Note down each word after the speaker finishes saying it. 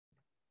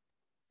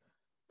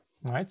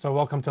All right, so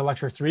welcome to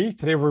lecture 3.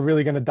 Today we're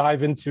really going to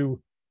dive into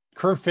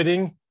curve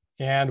fitting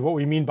and what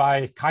we mean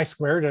by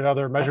chi-squared and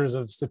other measures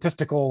of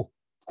statistical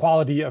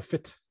quality of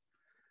fit.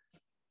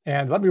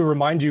 And let me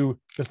remind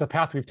you just the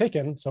path we've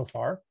taken so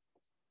far.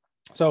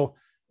 So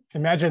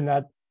imagine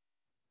that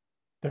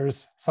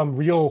there's some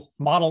real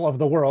model of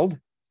the world,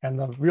 and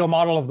the real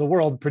model of the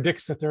world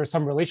predicts that there is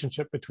some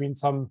relationship between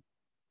some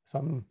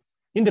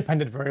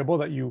independent variable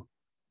that you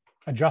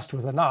adjust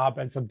with a knob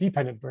and some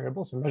dependent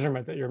variable, some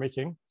measurement that you're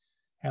making.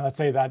 And let's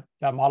say that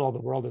that model of the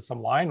world is some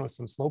line with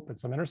some slope and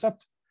some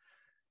intercept.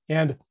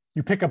 And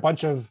you pick a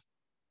bunch of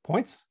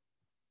points.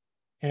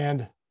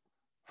 And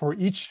for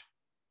each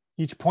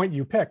point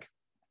you pick,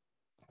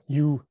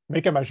 you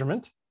make a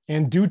measurement.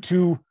 And due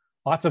to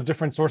lots of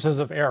different sources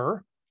of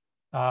error,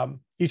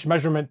 each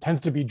measurement tends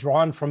to be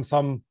drawn from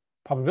some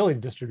probability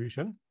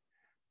distribution.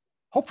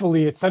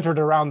 Hopefully, it's centered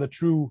around the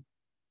true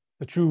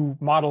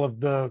model of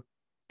the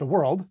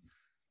world.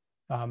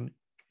 And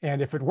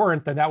if it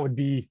weren't, then that would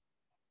be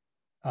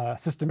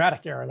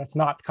systematic error that's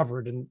not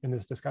covered in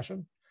this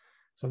discussion.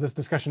 So this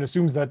discussion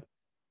assumes that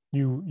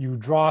you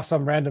draw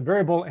some random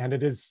variable, and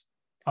it is,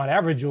 on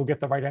average, you'll get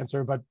the right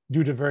answer, but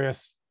due to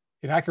various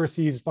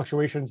inaccuracies,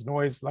 fluctuations,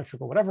 noise,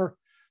 electrical, whatever,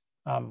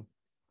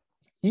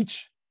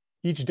 each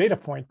data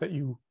point that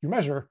you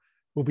measure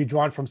will be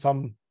drawn from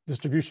some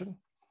distribution.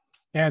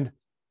 And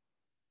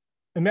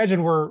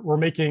imagine we're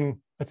making,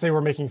 let's say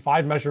we're making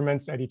 5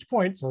 measurements at each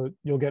point. So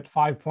you'll get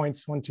 5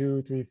 points, 1,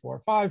 2, 3, 4,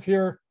 5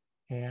 here,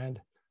 and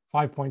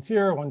 5 points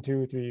here, 1,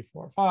 2, 3,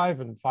 4, 5,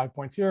 and 5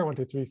 points here, 1,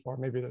 2, 3, 4.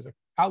 Maybe there's an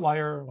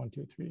outlier, 1,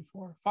 2, 3,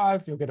 4,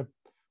 5. You'll get a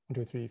 1,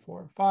 2, 3,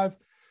 4, 5,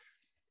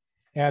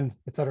 and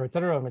et cetera, et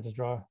cetera. Let me just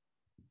draw.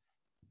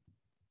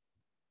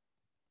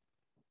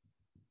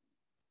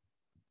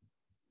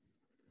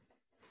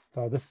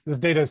 So this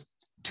data is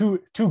too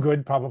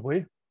good,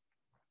 probably.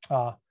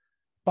 But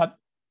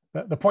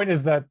the point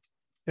is that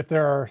if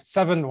there are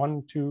 7,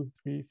 1, 2,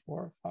 3,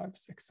 4, 5,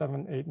 6,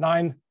 7, 8,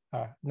 9,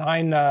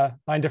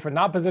 9 different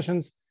knob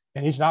positions,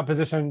 in each knob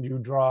position, you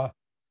draw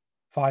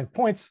 5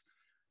 points.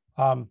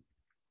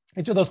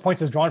 Each of those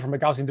points is drawn from a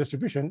Gaussian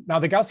distribution. Now,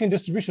 the Gaussian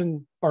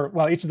distribution,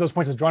 each of those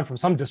points is drawn from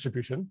some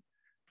distribution.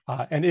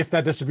 And if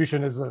that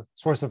distribution is a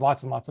source of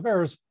lots and lots of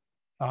errors,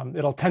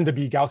 it'll tend to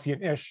be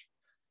Gaussian-ish.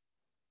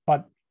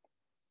 But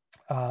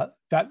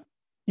that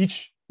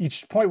each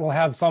point will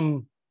have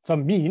some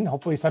mean,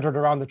 hopefully centered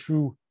around the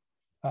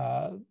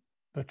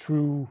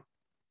true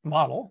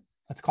model.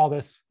 Let's call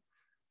this,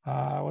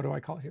 what do I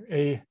call it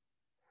here?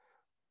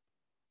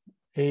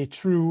 A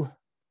true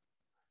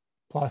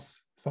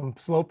plus some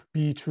slope,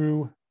 B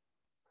true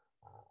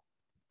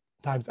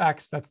times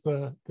X. That's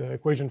the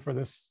equation for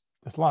this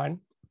line.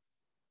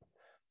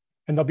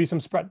 And there'll be some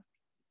spread.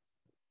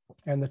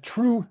 And the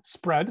true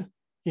spread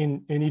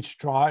in each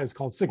draw is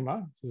called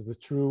sigma. This is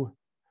the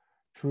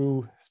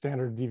true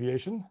standard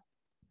deviation.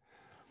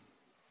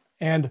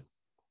 And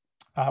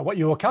what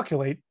you will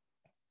calculate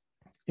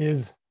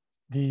is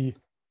the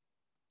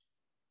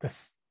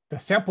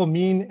sample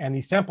mean and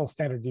the sample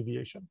standard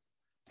deviation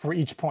for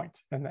each point.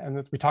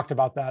 And we talked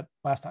about that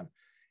last time.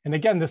 And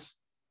again, this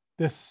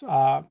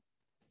true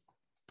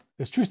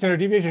standard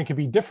deviation can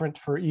be different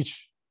for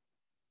each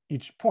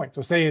point.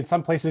 So say in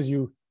some places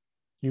you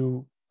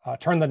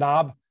turn the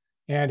knob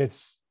and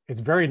it's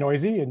very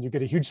noisy and you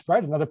get a huge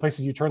spread. In other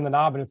places you turn the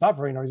knob and it's not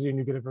very noisy and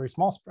you get a very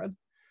small spread.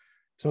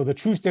 So the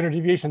true standard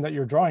deviation that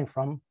you're drawing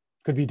from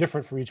could be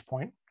different for each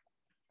point.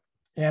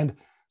 And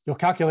you'll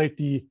calculate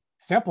the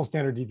sample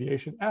standard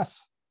deviation,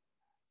 S,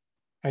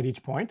 at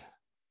each point.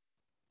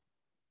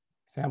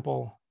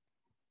 Sample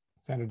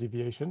standard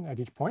deviation at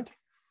each point.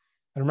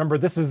 And remember,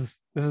 this is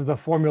the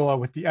formula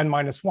with the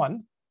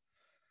n-1.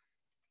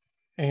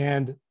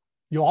 And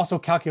you'll also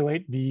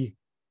calculate the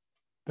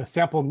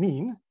sample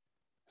mean.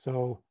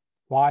 So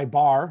y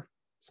bar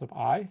sub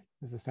I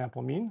is the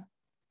sample mean.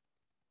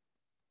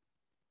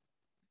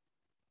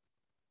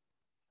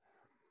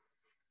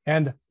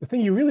 And the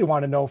thing you really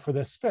want to know for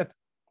this fit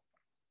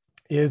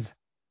is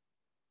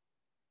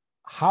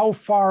how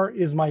far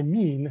is my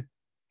mean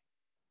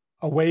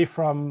away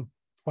from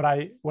what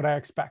I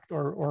expect,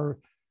 or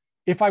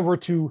if I were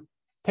to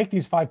take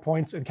these 5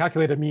 points and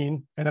calculate a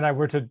mean, and then I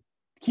were to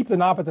keep the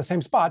knob at the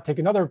same spot, take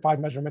another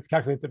 5 measurements,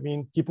 calculate the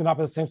mean, keep the knob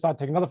at the same spot,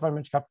 take another 5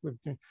 measurements, calculate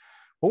the mean,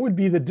 what would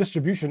be the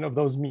distribution of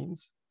those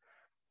means?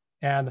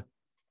 And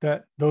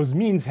those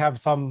means have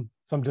some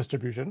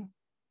distribution,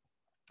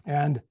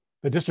 and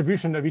the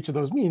distribution of each of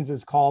those means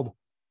is called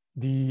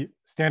the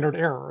standard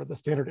error, the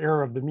standard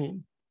error of the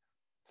mean.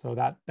 So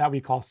that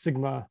we call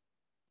sigma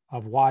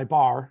of y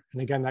bar.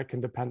 And again, that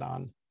can depend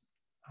on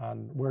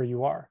where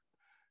you are.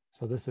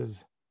 So this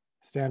is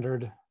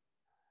standard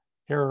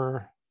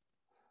error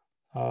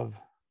of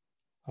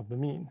the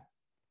mean.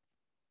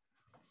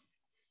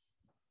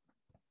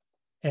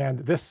 And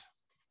this,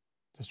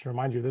 just to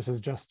remind you, this is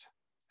just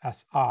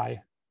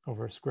SI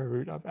over square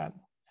root of n.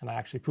 And I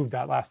actually proved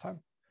that last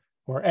time,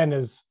 where n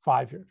is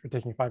 5 here for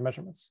taking 5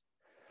 measurements.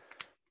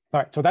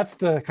 All right, so that's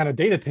the kind of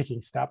data taking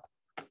step.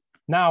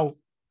 Now,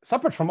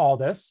 separate from all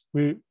this,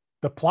 we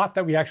the plot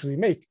that we actually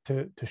make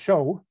to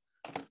show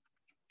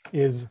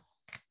is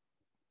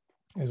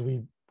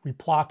we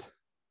plot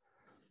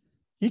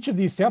each of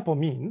these sample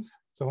means.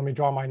 So let me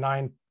draw my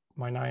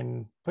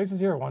nine places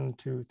here. 1,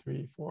 2,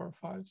 3, 4,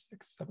 5,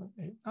 6, 7,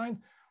 8, 9.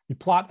 We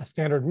plot a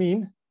standard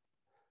mean,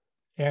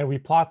 and we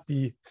plot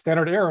the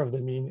standard error of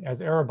the mean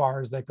as error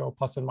bars that go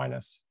plus and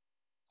minus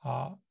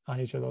on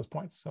each of those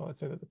points. So let's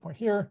say there's a point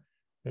here.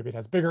 Maybe it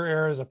has bigger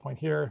errors, a point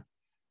here.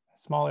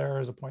 Small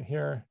errors, a point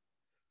here.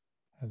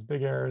 Has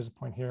big errors, a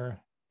point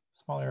here.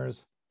 Small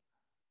errors.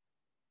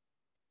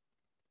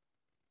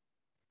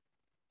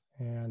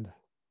 And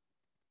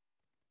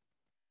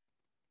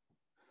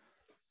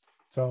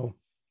so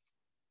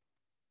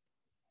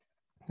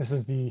this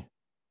is the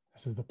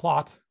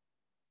plot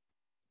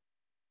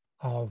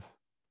of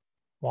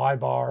y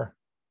bar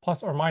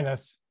plus or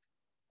minus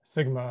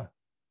sigma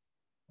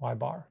y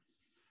bar.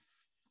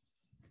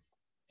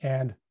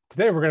 And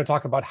today we're going to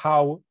talk about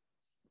how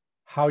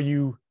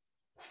you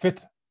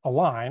fit a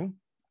line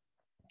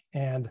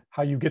and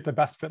how you get the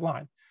best fit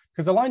line.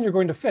 Because the line you're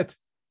going to fit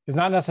is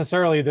not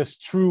necessarily this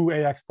true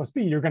ax plus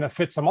b. You're going to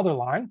fit some other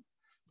line,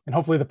 and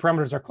hopefully the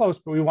parameters are close,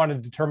 but we want to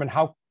determine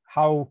how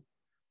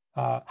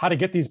to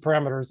get these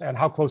parameters and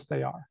how close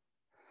they are.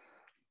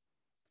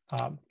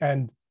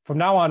 And from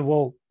now on,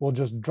 we'll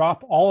just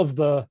drop all of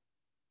the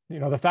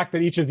fact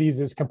that each of these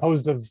is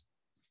composed of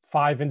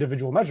 5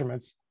 individual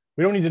measurements.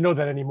 We don't need to know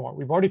that anymore.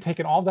 We've already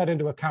taken all of that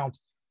into account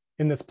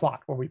in this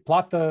plot, where we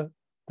plot the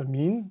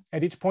mean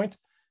at each point,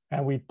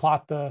 and we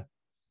plot the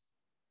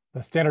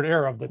standard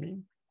error of the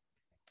mean.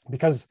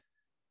 Because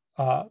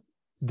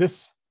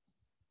this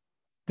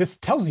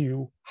tells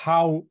you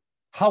how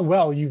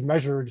well you've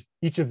measured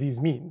each of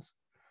these means.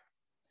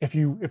 If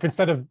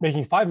instead of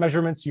making 5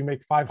 measurements, you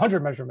make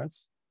 500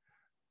 measurements,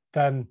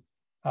 then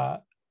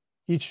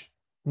each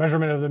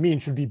measurement of the mean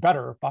should be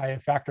better by a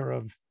factor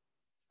of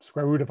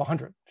square root of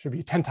 100. It should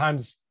be 10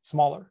 times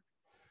smaller.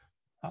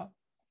 So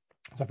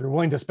if you're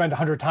willing to spend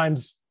 100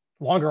 times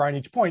longer on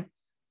each point,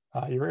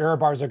 your error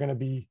bars are going to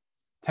be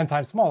 10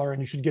 times smaller,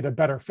 and you should get a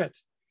better fit.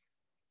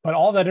 But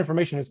all that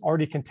information is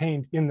already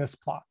contained in this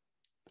plot,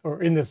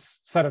 or in this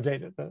set of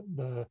data,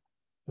 the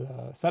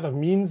set of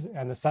means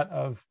and the set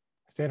of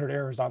standard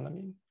errors on the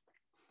mean.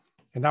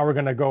 And now we're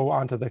going to go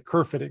on to the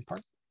curve fitting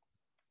part.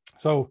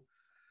 So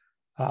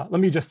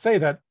let me just say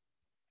that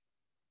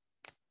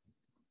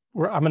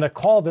I'm going to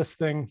call this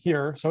thing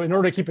here. So in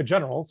order to keep it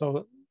general,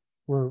 so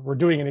we're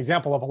doing an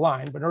example of a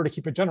line, but in order to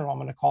keep it general, I'm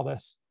going to call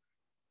this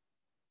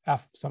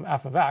some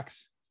f of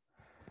x.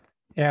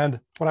 And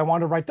what I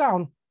want to write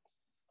down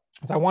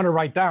is I want to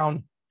write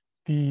down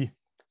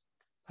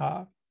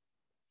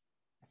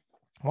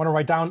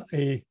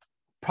a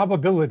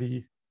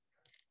probability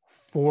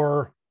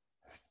for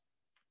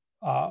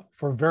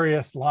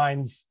various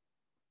lines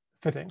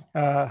fitting.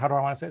 How do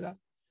I want to say that?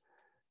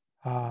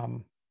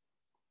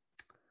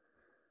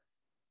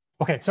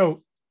 Okay,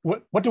 so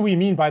what do we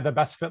mean by the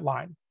best fit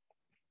line?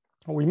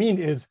 What we mean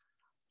is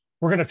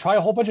we're going to try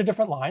a whole bunch of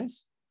different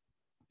lines,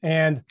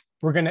 and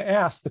we're going to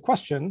ask the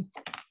question,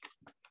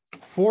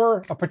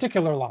 for a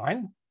particular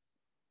line,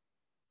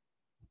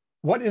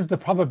 what is the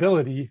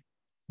probability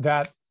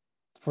that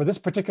for this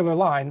particular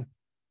line,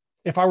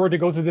 if I were to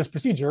go through this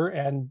procedure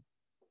and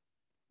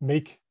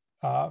make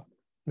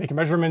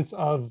measurements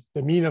of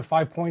the mean of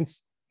 5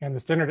 points and the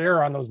standard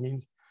error on those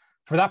means,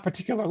 for that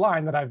particular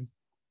line that I've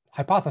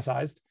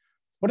hypothesized,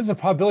 what is the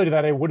probability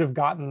that I would have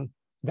gotten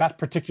that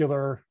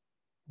particular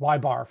y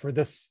bar for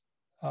this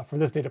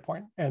data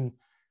point, and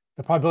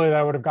the probability that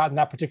I would have gotten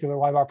that particular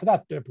y bar for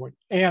that data point,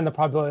 and the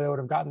probability that I would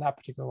have gotten that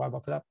particular y bar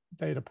for that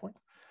data point.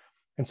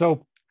 And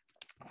so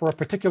for a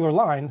particular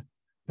line,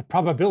 the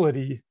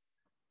probability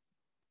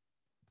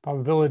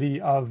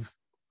of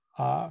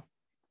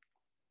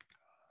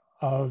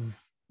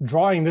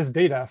drawing this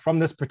data from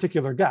this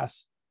particular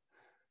guess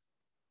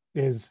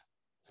is,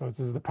 so this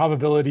is the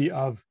probability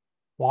of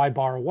y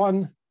bar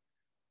 1,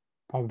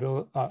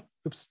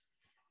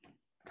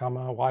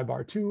 comma y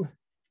bar 2,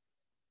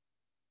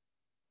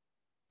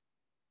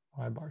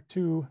 y bar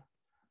 2,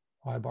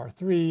 y bar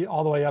 3,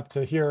 all the way up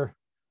to here.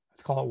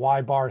 Let's call it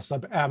y bar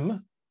sub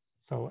m.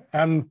 So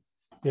m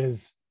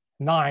is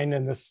 9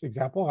 in this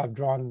example. I've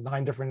drawn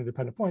 9 different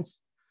independent points.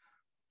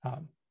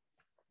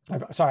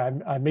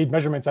 I made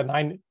measurements at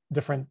 9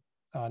 different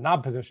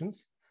knob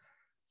positions.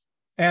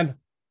 And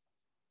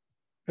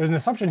there's an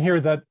assumption here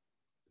that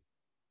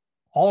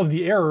all of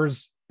the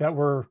errors that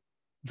we're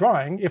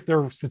drawing, if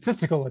they're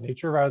statistical in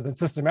nature rather than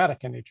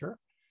systematic in nature,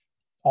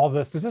 all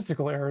the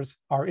statistical errors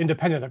are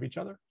independent of each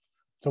other.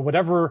 So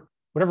whatever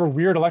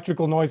weird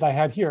electrical noise I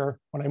had here,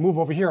 when I move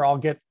over here, I'll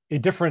get a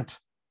different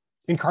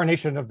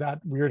incarnation of that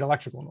weird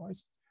electrical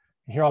noise.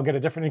 And here I'll get a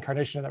different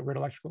incarnation of that weird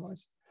electrical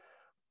noise.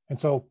 And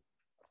so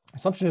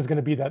assumption is going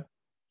to be that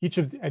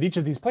at each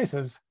of these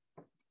places,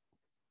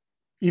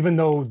 even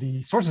though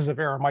the sources of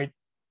error might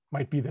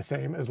be the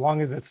same, as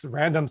long as it's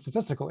random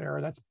statistical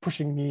error that's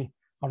pushing me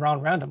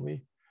around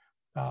randomly,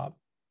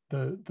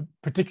 the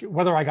particular,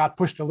 whether I got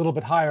pushed a little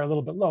bit high or a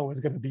little bit low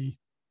is going to be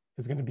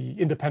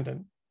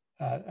independent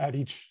at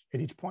each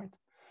point.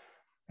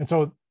 And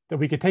so that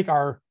we could take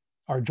our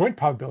joint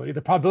probability,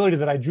 the probability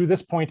that I drew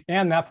this point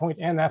and that point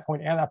and that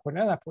point and that point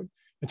and that point,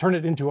 and turn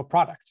it into a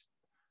product.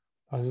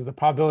 This is the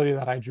probability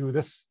that I drew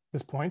this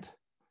point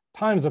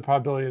times the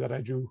probability that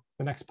I drew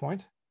the next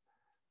point,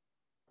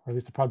 or at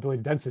least the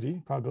probability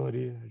density,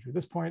 probability that I drew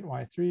this point,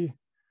 y3,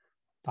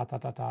 dot,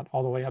 dot, dot, dot,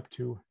 all the way up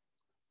to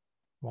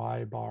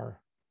y bar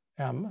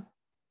m,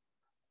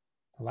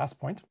 the last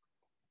point.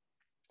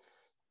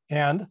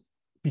 And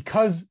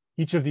because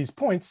each of these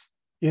points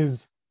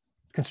is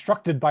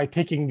constructed by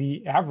taking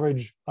the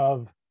average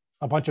of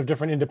a bunch of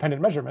different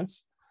independent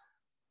measurements,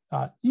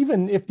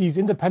 even if these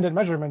independent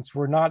measurements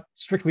were not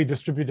strictly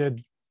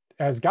distributed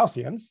as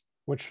Gaussians,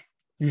 which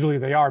usually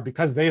they are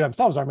because they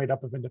themselves are made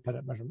up of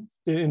independent measurements,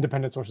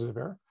 independent sources of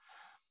error.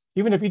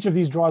 Even if each of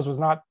these draws was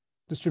not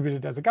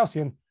distributed as a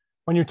Gaussian,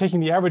 when you're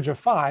taking the average of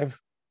 5,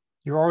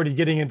 you're already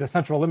getting into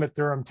central limit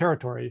theorem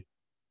territory,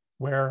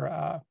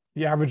 where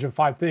the average of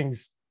 5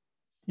 things,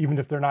 even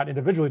if they're not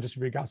individually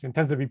distributed Gaussian,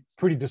 tends to be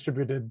pretty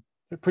distributed,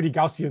 pretty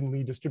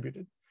Gaussianly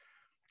distributed.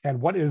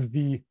 And what is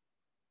the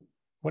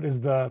width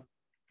of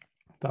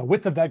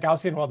that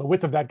Gaussian? Well, the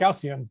width of that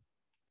Gaussian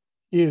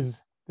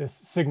is this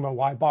sigma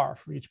y bar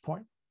for each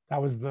point.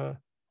 That was the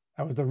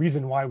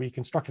reason why we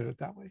constructed it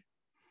that way.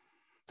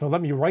 So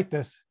let me write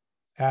this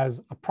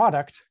as a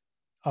product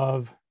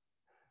of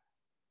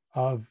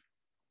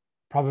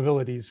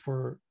probabilities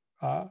for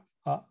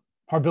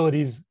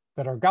probabilities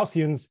that are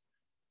Gaussians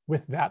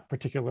with that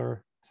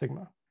particular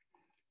sigma.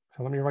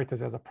 So let me write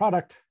this as a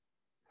product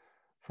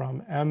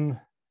from m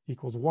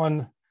equals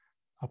 1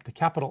 up to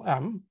capital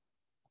M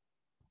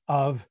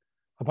of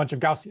a bunch of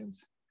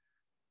Gaussians.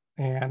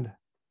 And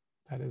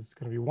that is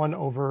going to be 1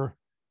 over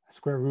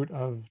square root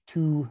of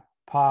 2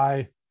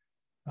 pi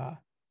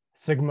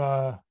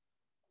sigma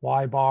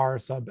y bar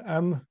sub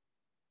m.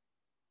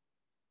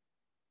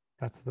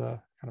 That's the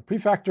kind of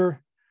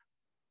prefactor.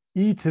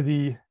 E to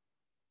the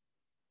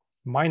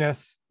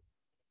minus,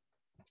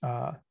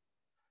 well,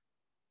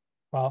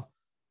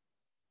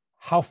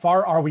 how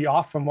far are we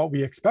off from what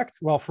we expect?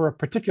 Well, for a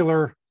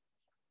particular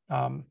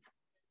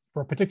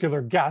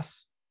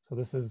guess, so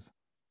this is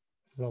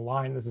a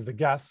line, this is a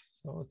guess.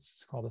 So let's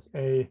just call this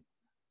A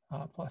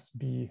plus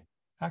B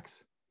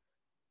x.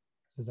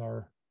 This is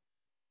our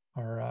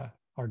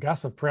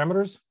guess of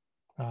parameters.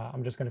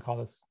 I'm just going to call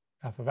this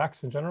f of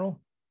x in general.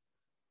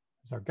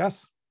 This is our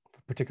guess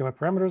for particular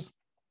parameters.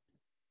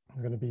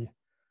 It's going to be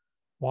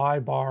y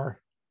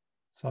bar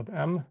sub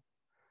m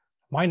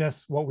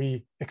minus what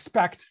we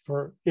expect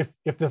for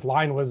if this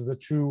line was the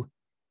true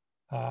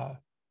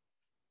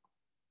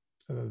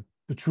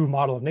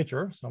model of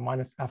nature. So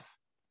minus f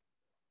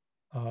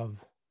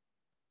of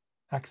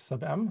x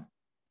sub m,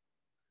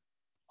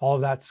 all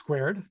of that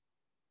squared,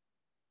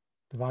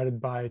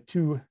 divided by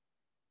 2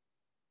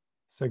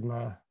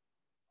 sigma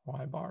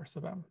y bar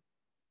sub m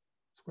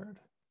squared.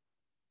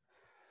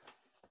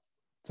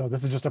 So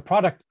this is just a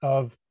product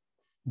of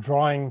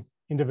drawing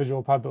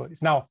individual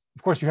probabilities. Now,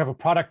 of course, you have a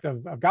product of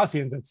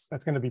Gaussians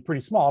that's going to be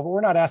pretty small, but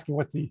we're not asking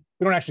we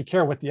don't actually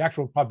care what the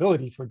actual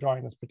probability for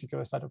drawing this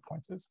particular set of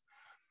points is.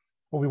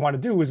 What we want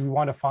to do is we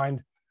want to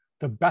find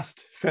the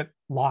best fit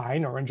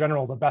line, or in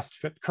general, the best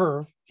fit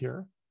curve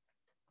here.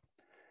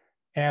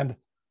 And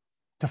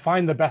to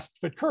find the best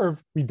fit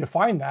curve, we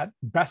define that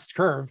best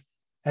curve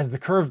as the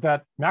curve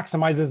that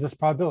maximizes this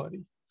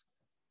probability.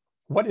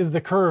 What is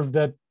the curve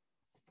that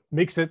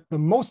makes it the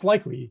most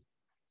likely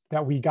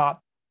that we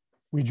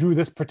drew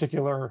this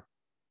particular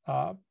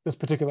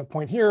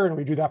point here, and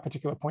we drew that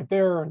particular point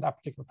there, and that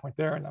particular point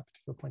there, and that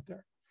particular point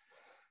there.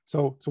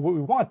 So what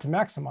we want to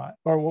maximize,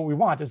 or what we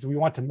want is we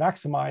want to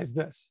maximize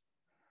this.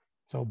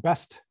 So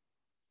best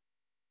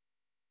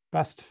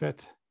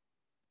fit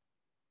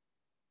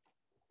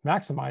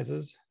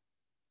maximizes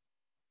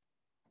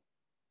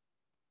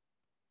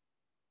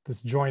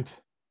this joint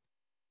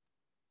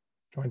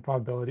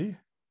probability.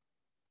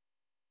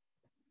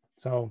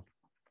 So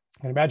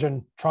you can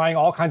imagine trying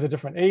all kinds of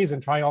different A's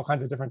and trying all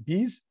kinds of different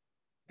B's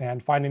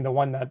and finding the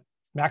one that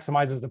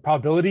maximizes the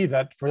probability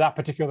that for that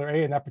particular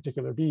A and that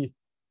particular B,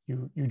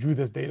 you drew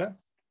this data.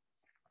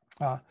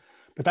 But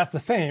that's the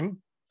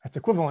same, that's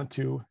equivalent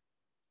to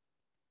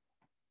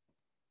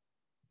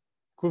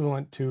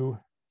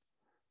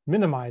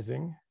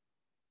minimizing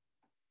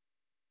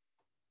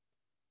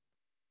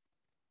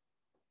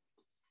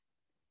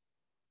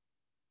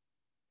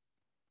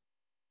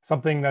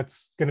something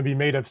that's going to be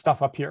made of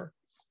stuff up here.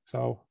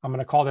 So I'm going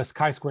to call this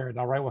chi-squared.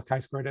 I'll write what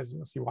chi-squared is, and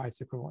you'll see why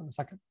it's equivalent in a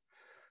second.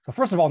 So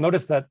first of all,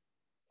 notice that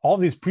all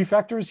of these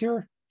prefactors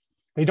here,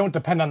 they don't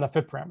depend on the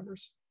fit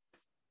parameters.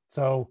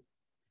 So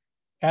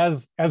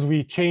as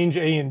we change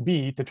A and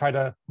B to try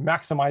to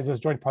maximize this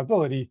joint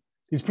probability,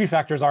 these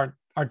prefactors aren't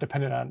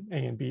dependent on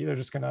A and B. They're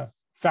just going to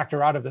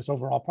factor out of this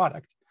overall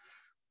product.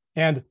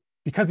 And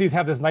because these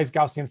have this nice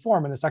Gaussian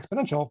form and this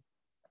exponential,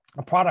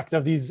 a product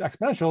of these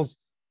exponentials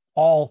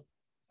all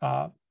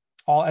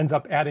ends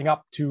up adding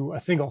up to a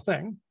single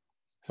thing.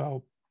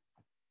 So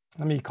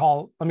let me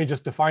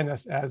just define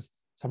this as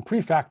some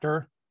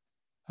prefactor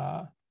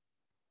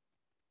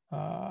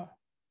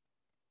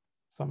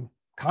some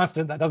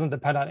constant that doesn't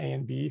depend on A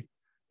and B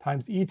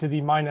times e to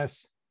the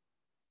minus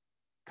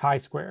chi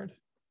squared.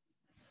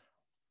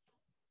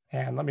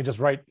 And let me just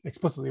write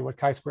explicitly what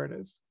chi squared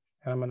is.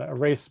 And I'm going to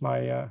erase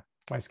my,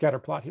 my scatter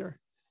plot here.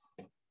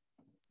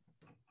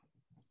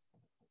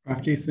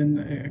 Prof. Jason,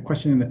 a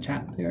question in the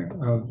chat there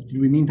of, did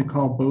we mean to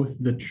call both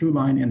the true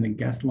line and the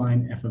guess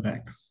line f of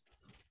x?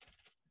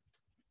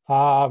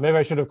 Maybe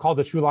I should have called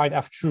the true line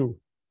f true.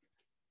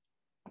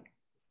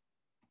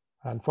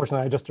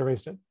 Unfortunately, I just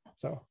erased it.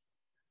 So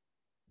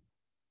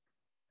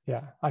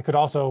yeah, I could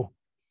also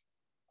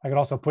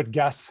put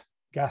guess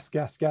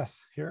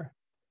here.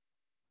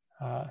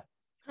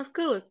 Prof.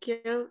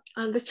 Gallicchio,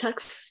 the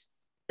text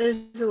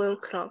is a little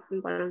cut off from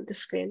the bottom of the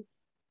screen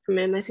for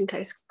minimizing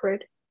chi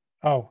squared.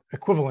 Oh,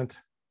 equivalent.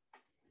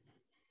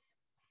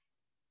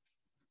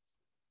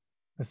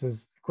 This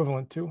is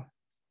equivalent to.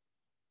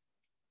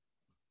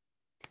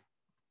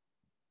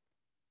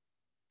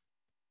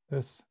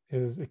 This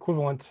is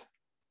equivalent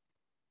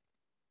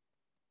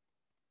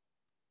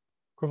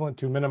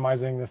to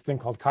minimizing this thing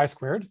called chi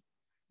squared,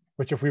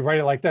 which if we write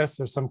it like this,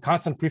 there's some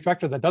constant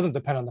prefactor that doesn't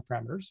depend on the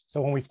parameters.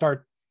 So when we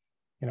start,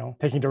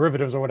 taking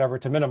derivatives or whatever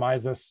to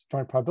minimize this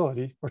joint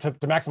probability or to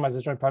maximize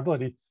this joint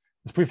probability,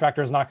 this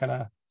prefactor is not going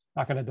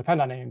to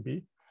depend on A and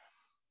B.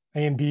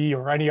 A and B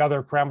or any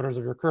other parameters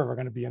of your curve are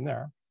going to be in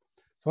there.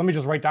 So let me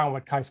just write down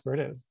what chi squared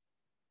is.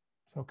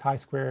 So chi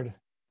squared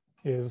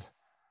is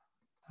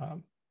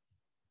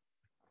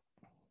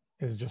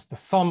just the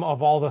sum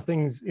of all the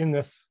things in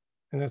this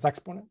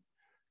exponent.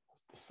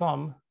 It's the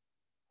sum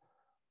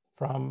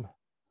from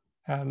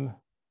m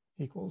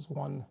equals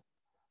 1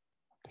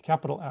 to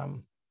capital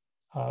M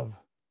of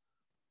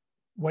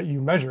what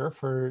you measure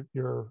for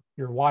your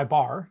y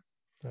bar,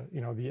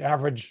 the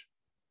average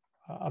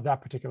of that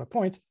particular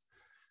point,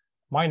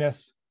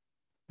 minus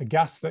the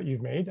guess that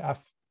you've made,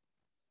 f,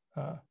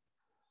 well,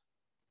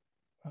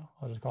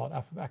 I'll just call it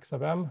f of x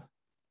sub m,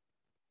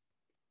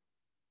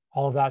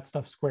 all of that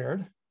stuff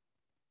squared,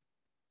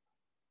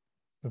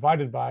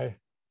 divided by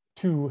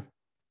 2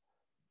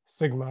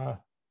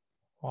 sigma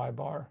y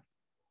bar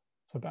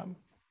sub m.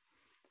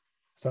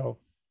 So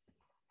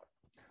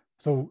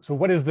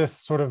what is this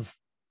sort of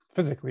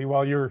physically?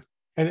 Well,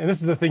 and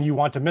this is the thing you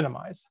want to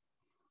minimize.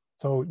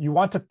 So you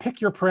want to pick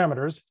your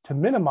parameters to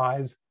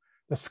minimize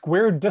the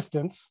squared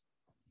distance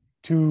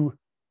to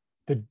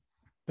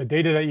the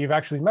data that you've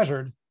actually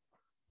measured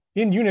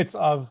in units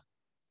of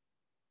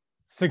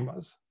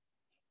sigmas.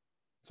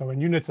 So in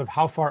units of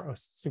how far,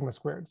 sigma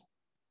squared.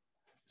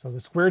 So the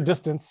squared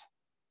distances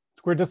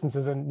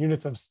in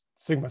units of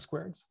sigma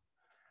squareds.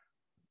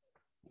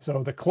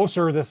 So the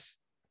closer this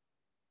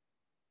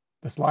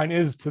line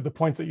is to the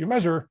point that you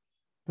measure,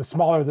 the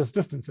smaller this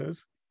distance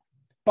is.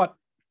 But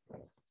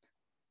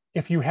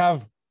if you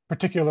have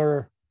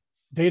particular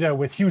data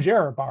with huge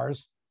error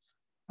bars,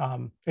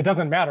 it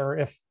doesn't matter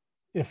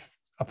if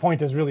a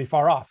point is really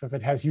far off, if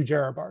it has huge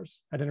error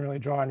bars. I didn't really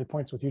draw any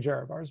points with huge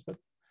error bars, but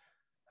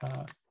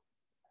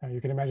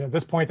you can imagine at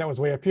this point that was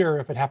way up here,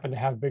 if it happened to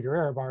have bigger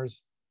error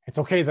bars, it's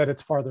okay that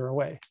it's farther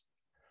away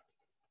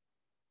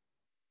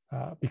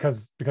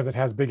because it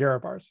has big error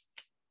bars.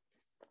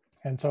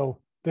 And so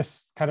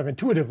this kind of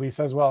intuitively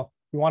says, well,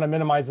 we want to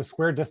minimize the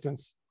square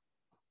distance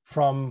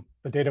from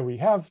the data we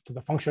have to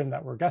the function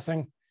that we're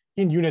guessing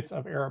in units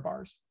of error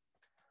bars.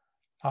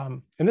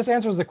 And this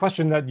answers the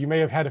question that you may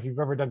have had if you've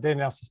ever done data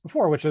analysis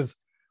before, which is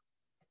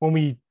when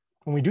we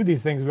do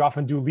these things, we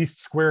often do least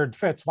squared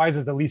fits. Why is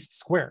it the least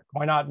squared?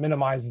 Why not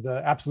minimize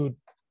the absolute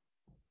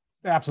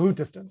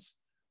distance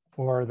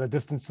or the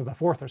distance to the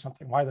fourth or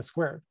something? Why the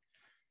squared?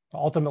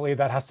 Ultimately,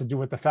 that has to do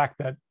with the fact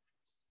that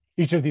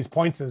each of these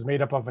points is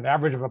made up of an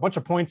average of a bunch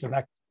of points, and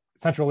that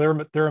central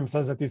theorem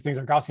says that these things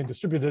are Gaussian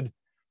distributed.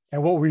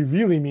 And what we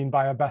really mean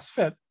by a best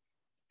fit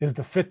is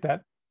the fit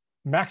that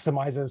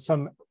maximizes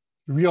some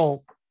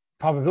real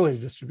probability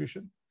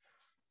distribution.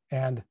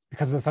 And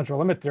because of the central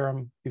limit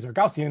theorem, these are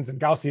Gaussians, and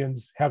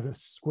Gaussians have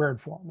this squared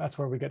form. That's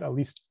where we get a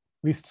least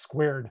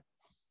squared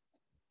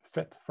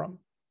fit from,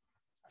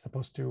 as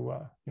opposed to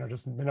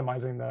just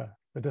minimizing the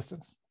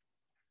distance.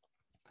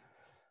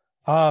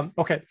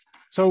 Okay,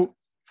 so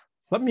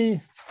let me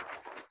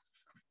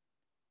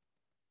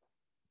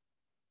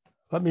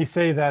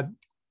say that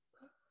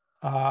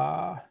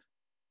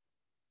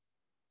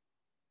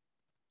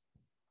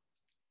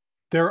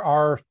there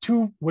are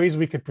two ways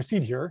we could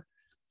proceed here.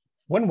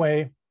 One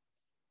way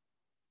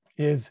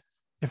is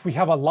if we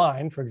have a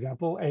line, for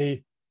example,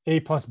 a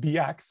plus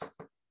bx,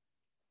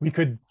 we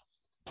could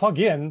plug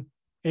in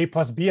a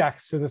plus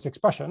bx to this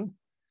expression,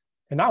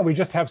 and now we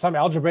just have some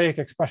algebraic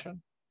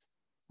expression,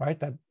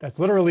 right? That's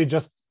literally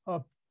just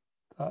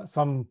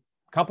some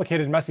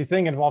complicated, messy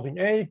thing involving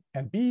a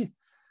and b.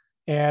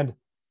 And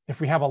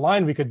if we have a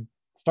line, we could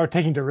start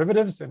taking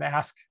derivatives and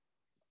ask,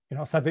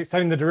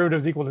 setting the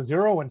derivatives equal to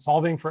 0 and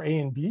solving for a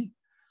and b,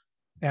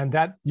 and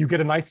that you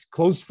get a nice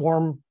closed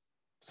form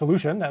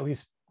solution, at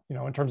least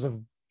in terms of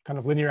kind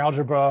of linear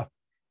algebra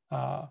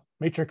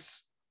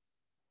matrix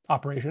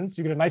operations.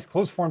 You get a nice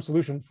closed form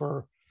solution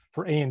for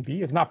a and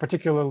b. It's not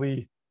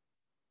particularly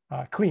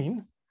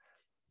clean,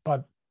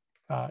 but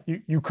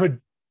you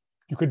could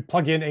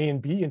plug in A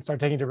and B and start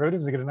taking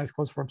derivatives and get a nice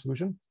closed form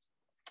solution.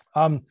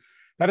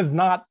 That is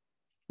not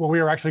what we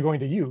are actually going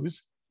to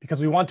use, because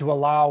we want to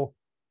allow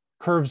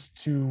curves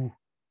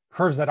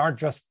that aren't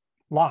just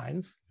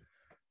lines.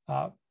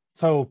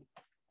 So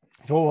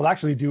what we'll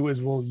actually do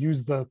is we'll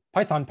use the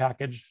Python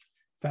package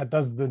that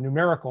does the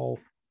numerical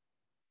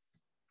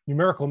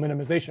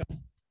minimization,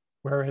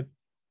 where it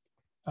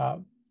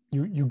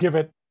you give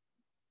it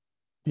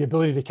the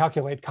ability to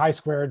calculate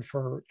chi-squared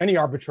for any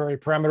arbitrary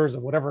parameters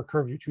of whatever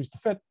curve you choose to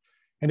fit,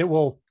 and it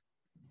will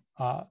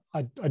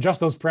adjust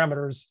those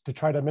parameters to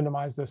try to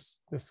minimize this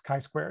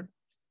chi-squared,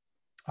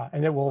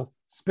 and it will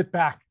spit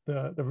back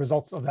the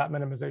results of that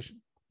minimization.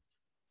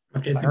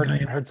 Jason, can I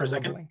interrupt for a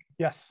second? Rumbling.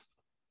 Yes.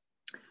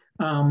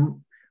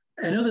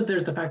 I know that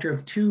there's the factor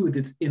of 2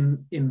 that's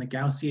in the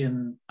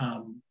Gaussian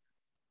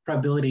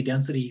probability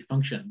density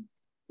function,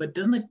 but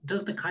does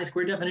the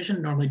chi-square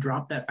definition normally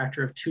drop that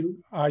factor of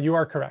 2? You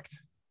are correct.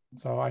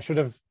 So I should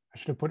have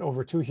put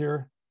over 2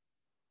 here,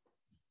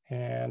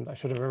 and I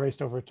should have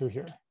erased over 2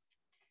 here.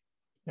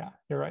 Yeah,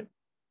 you're right.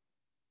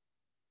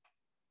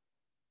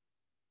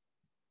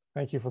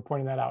 Thank you for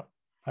pointing that out.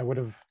 I would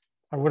have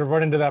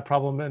run into that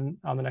problem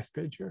on the next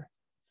page here.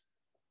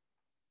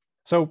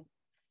 So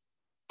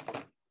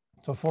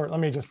let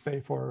me just say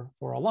for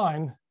a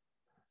line,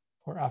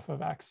 for f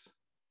of x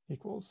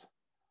equals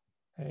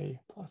a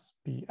plus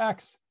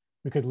bx,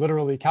 we could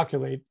literally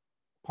calculate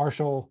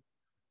partial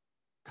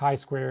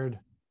chi-squared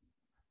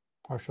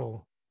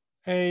partial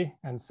a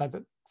and set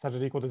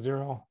it equal to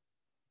 0,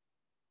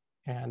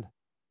 and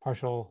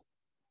partial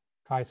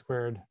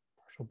chi-squared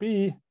partial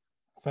b,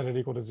 set it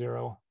equal to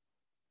 0,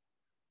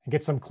 and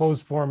get some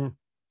closed form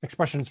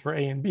expressions for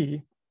a and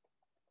b.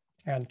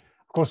 And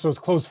of course, those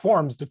closed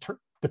forms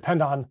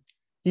depend on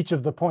each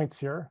of the points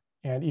here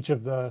and each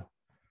of the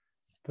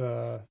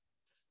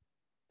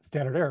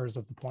standard errors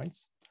of the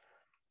points.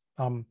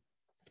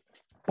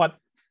 But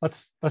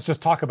let's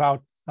just talk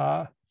about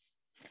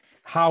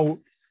how.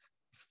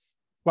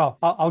 Well,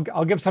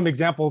 I'll give some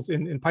examples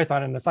in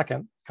Python in a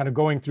second, kind of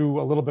going through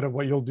a little bit of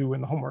what you'll do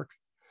in the homework.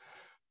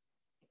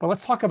 But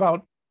let's talk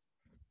about,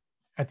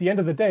 at the end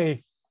of the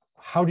day,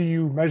 how do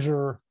you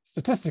measure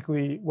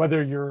statistically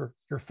whether your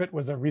fit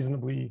was a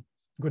reasonably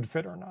good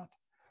fit or not?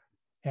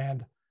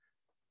 And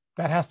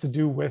that has to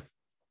do with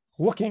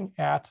looking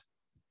at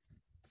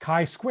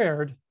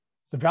chi-squared,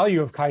 the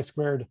value of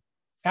chi-squared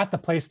at the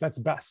place that's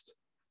best.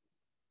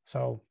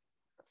 So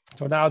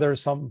now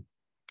there's some,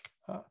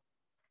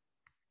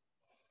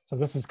 so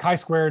this is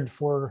chi-squared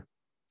for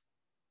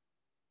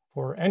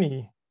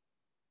any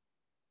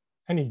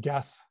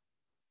guess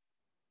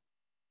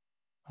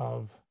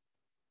of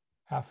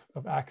f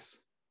of x,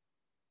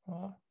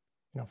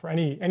 for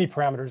any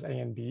parameters a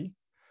and b.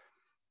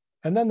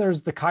 And then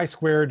there's the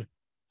chi-squared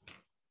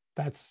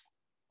that's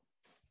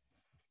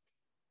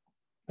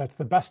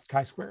the best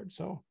chi-squared.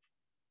 So,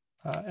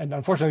 and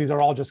unfortunately, these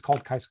are all just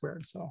called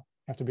chi-squared, so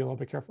you have to be a little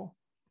bit careful.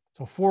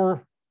 So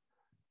for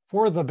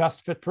the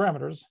best fit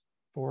parameters,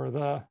 for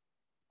the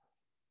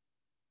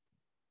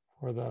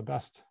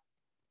best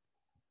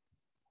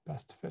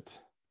fit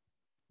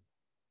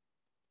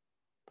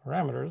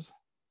parameters,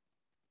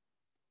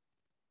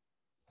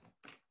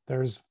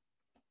 there's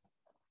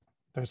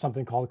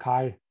something called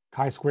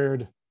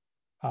chi-squared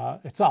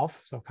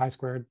itself. So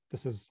chi-squared,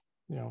 this is,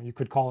 you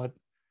could call it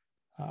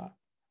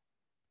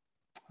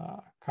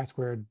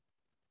chi-squared.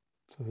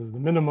 So this is the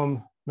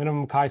minimum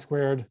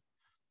chi-squared,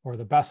 or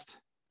the best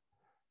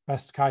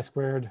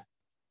chi-squared.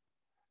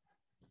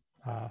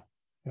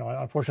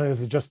 Unfortunately,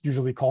 this is just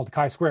usually called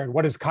chi-squared.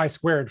 What is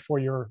chi-squared for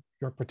your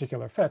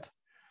particular fit?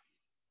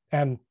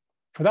 And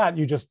for that,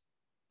 you just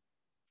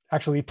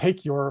actually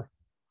take your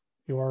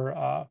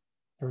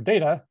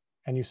data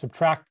and you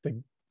subtract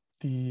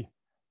the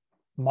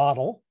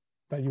model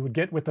that you would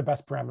get with the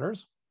best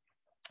parameters,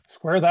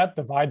 square that,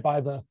 divide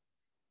by the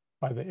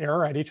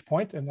error at each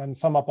point, and then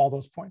sum up all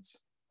those points.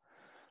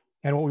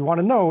 And what we want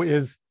to know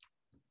is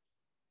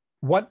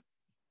what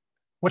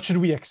should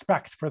we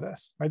expect for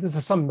this, right? This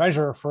is some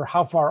measure for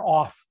how far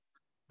off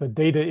the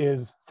data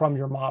is from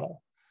your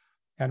model.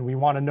 And we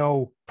want to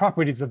know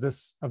properties of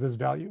this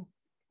value.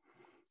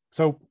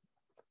 So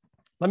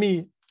let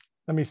me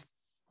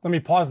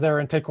pause there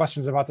and take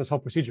questions about this whole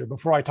procedure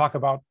before I talk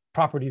about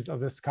properties of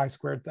this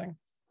chi-squared thing.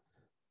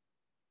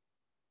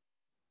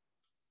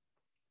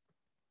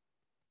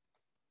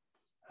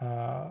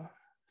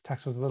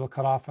 Text was a little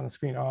cut off on the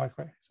screen. Oh,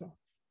 okay. So.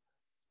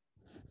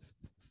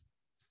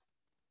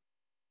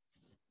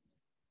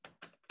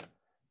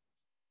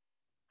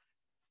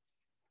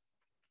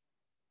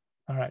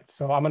 All right,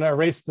 so I'm going to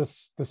erase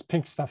this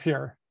pink stuff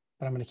here,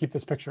 but I'm going to keep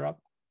this picture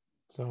up.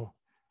 So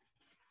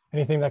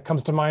anything that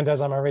comes to mind as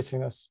I'm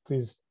erasing this,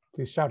 please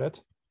shout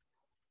it.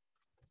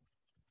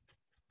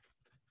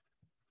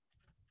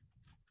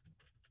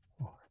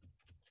 For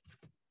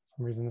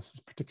some reason, this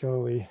is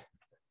particularly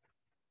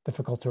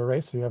difficult to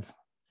erase, so you have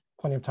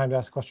plenty of time to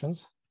ask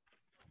questions.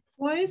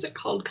 Why is it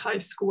called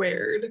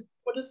chi-squared?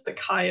 What does the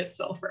chi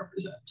itself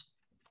represent?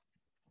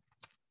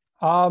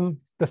 The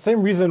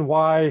same reason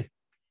why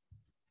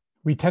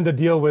we tend to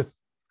deal with,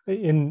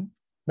 in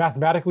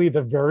mathematically,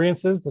 the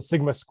variances, the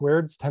sigma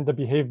squareds tend to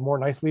behave more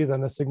nicely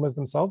than the sigmas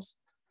themselves.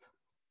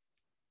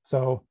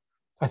 So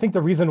I think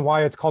the reason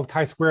why it's called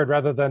chi-squared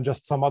rather than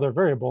just some other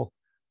variable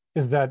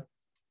is that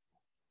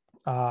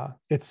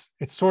it's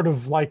sort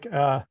of like,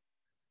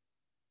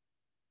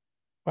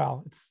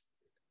 well,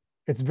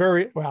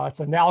 it's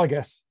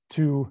analogous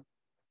to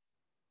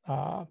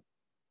a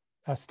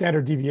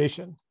standard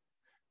deviation,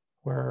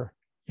 where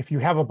if you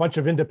have a bunch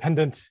of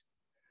independent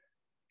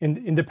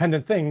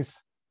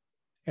things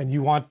and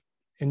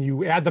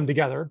you add them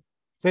together,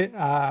 say,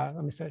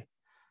 let me say,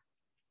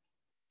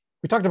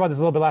 we talked about this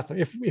a little bit last time.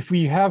 If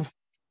we have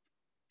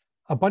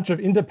a bunch of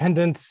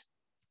independent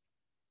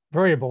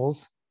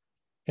variables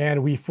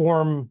and we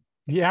form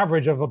the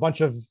average of a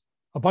bunch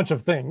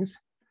of things,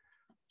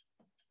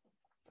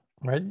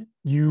 right?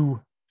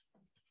 You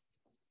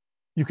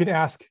can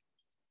ask,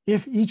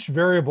 if each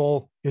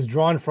variable is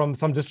drawn from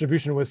some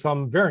distribution with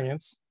some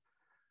variance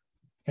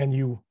and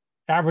you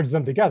average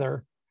them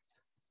together,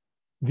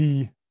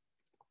 the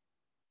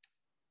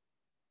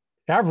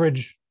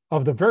average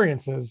of the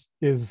variances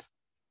is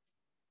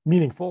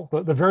meaningful.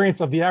 The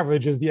variance of the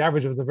average is the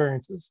average of the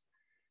variances.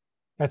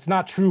 That's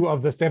not true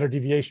of the standard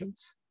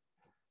deviations.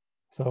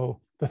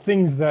 So the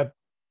things that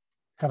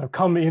kind of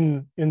come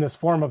in this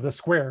form of the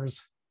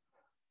squares,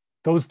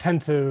 those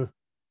tend to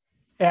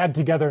add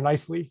together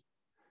nicely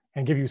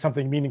and give you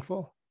something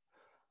meaningful.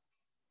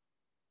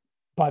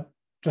 But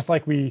just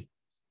like we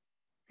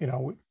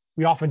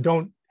often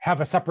don't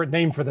have a separate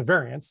name for the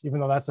variance, even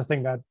though that's the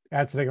thing that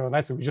adds together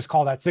nicely. We just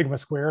call that sigma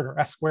squared or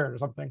S squared or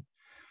something.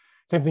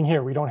 Same thing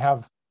here.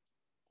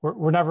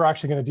 We're never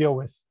actually going to deal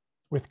with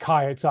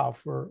chi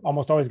itself. We're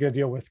almost always going to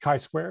deal with chi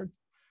squared.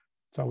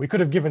 So we could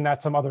have given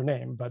that some other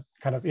name, but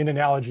kind of in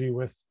analogy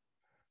with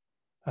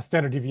a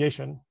standard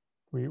deviation,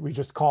 we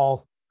just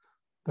call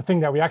the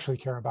thing that we actually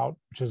care about,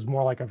 which is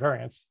more like a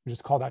variance, we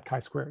just call that chi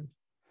squared.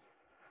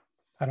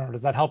 I don't know,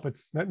 does that help?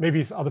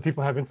 Maybe other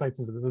people have insights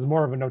into this. This is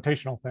more of a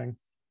notational thing.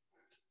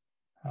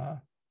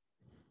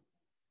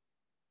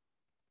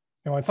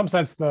 In some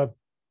sense,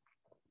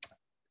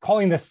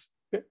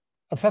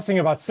 obsessing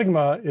about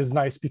sigma is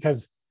nice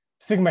because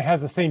sigma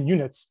has the same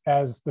units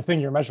as the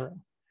thing you're measuring.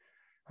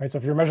 Right? So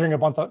if you're measuring a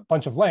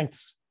bunch of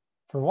lengths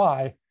for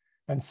y,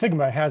 then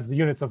sigma has the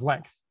units of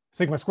length.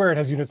 Sigma squared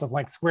has units of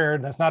length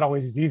squared. That's not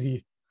always as easy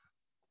if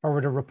I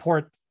were to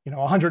report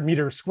 100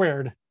 meters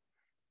squared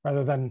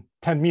rather than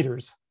 10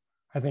 meters.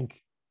 I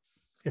think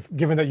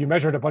given that you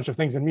measured a bunch of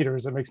things in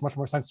meters, it makes much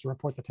more sense to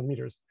report the 10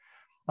 meters.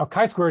 Now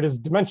chi-squared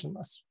is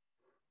dimensionless.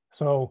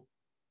 So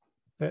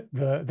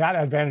that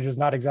advantage is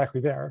not exactly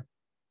there.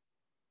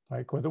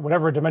 Like with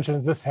whatever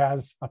dimensions this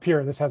has up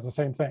here, this has the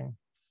same thing.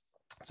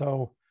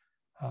 So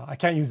I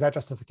can't use that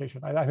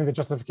justification. I think the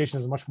justification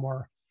is much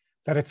more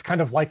that it's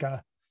kind of like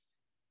a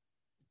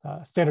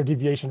standard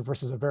deviation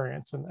versus a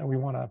variance. And we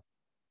want to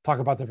talk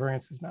about the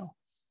variances now.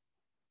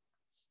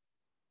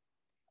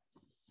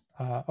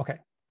 Okay.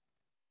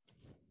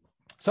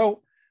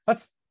 So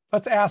let's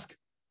ask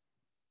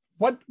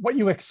what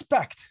you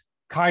expect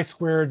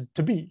chi-squared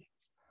to be.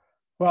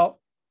 Well,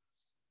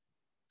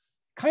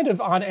 kind of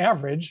on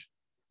average,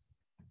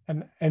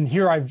 and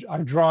here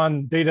I've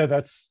drawn data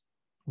that's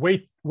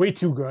way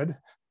too good.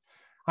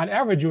 On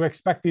average, you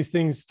expect these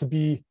things to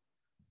be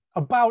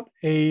about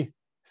a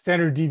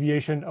standard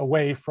deviation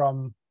away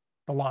from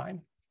the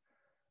line.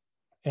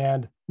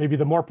 And maybe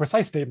the more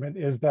precise statement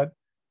is that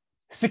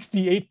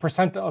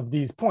 68% of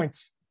these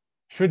points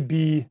should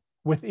be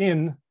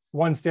within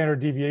one standard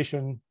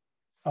deviation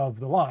of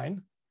the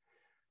line.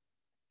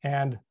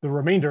 And the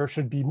remainder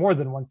should be more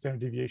than one standard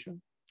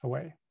deviation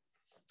away.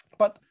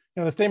 But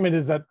the statement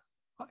is that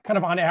kind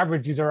of on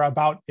average, these are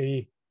about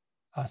a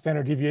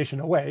standard deviation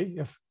away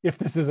if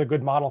this is a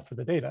good model for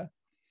the data.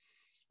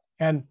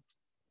 And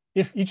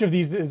if each of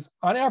these is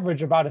on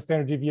average about a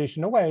standard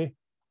deviation away,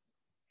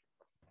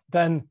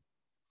 then,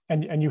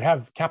 and you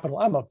have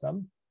capital M of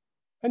them,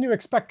 then you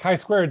expect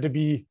chi-squared to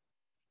be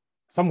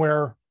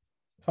somewhere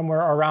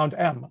around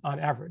M on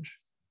average.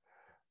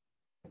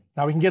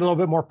 Now we can get a little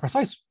bit more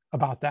precise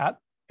about that,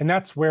 and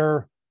that's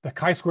where the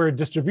chi-squared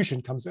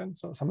distribution comes in.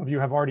 So some of you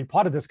have already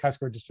plotted this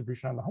chi-squared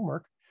distribution on the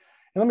homework.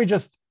 And let me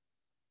just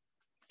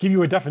give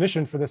you a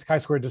definition for this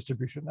chi-squared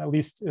distribution, at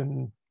least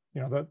in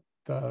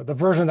the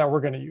version that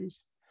we're going to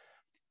use.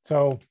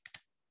 So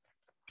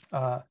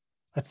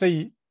let's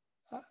say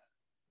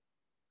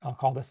I'll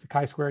call this the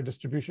chi-squared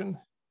distribution.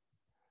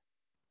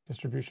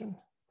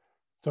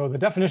 So the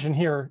definition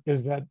here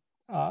is that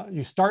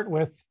you start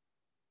with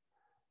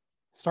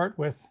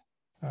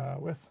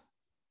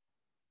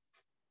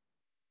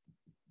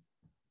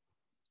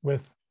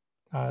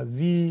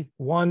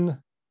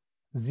Z1,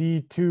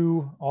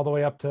 Z2, all the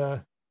way up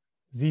to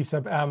Z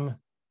sub M,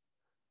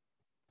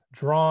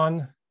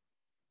 drawn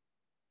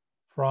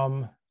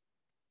from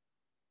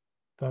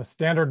the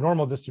standard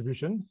normal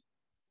distribution.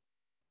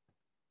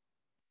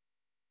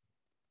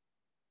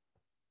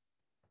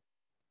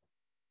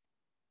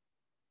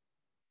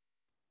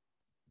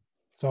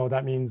 So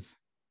that means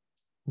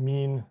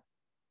mean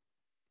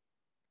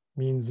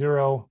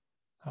 0,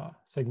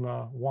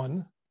 sigma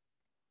 1.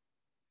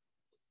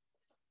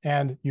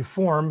 And you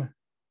form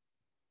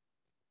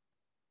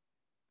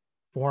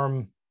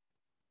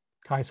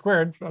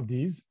chi-squared of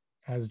these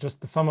as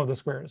just the sum of the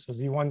squares. So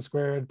z1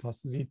 squared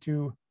plus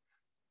z2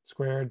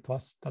 squared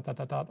plus dot, dot,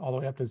 dot, dot, all the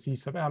way up to z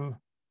sub m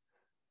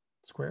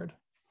squared.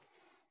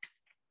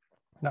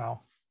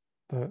 Now,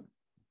 the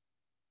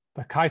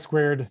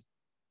chi-squared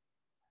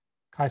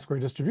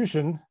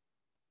distribution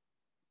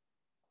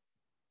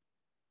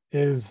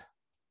is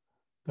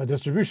the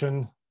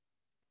distribution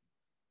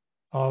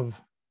of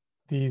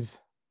these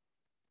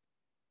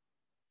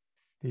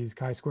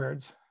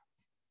chi-squareds.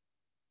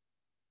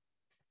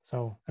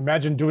 So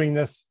imagine doing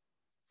this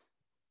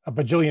a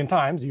bajillion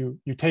times. You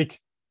take,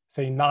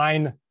 say,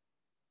 nine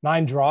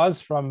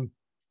draws from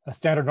a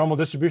standard normal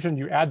distribution,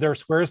 you add their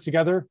squares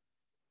together,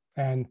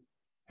 and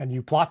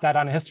you plot that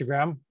on a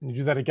histogram, and you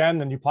do that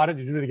again, and you plot it,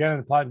 you do it again,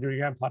 and plot it, do it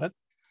again, plot it.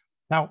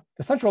 Now,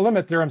 the central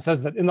limit theorem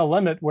says that in the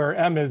limit where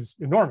m is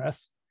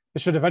enormous,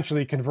 it should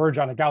eventually converge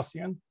on a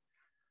Gaussian.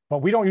 But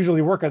we don't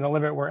usually work in the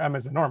limit where m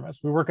is enormous.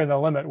 We work in the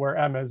limit where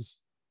m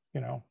is,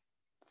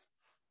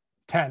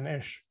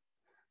 10-ish.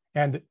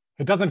 And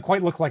it doesn't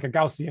quite look like a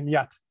Gaussian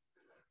yet.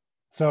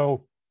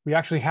 So we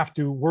actually have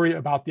to worry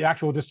about the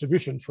actual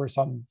distribution for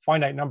some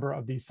finite number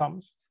of these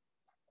sums.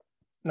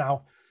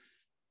 Now,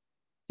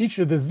 each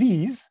of the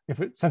z's,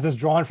 since it's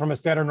drawn from a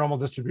standard normal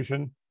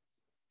distribution,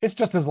 it's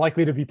just as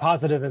likely to be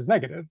positive as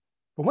negative.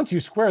 But once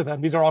you square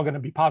them, these are all going to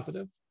be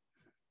positive.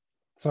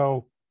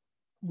 So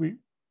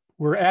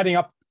we're adding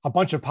up a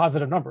bunch of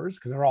positive numbers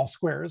because they're all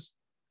squares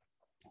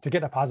to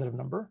get a positive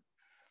number.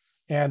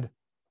 And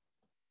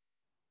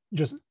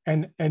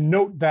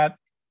note that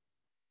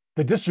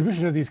the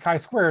distribution of these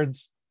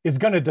chi-squareds is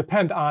going to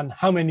depend on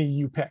how many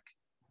you pick,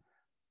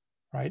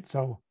 right?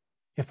 So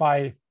if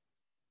I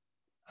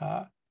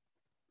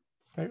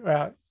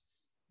were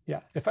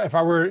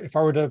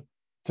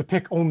to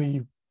pick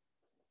only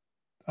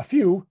a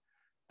few,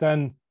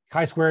 then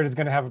chi-squared is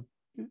going to have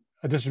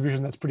a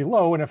distribution that's pretty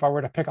low. And if I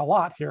were to pick a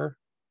lot here,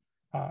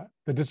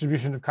 the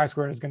distribution of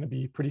chi-squared is going to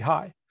be pretty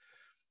high.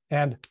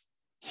 And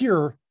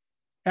here,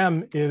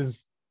 m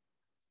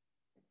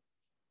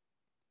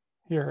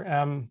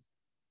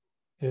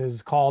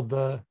is called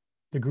the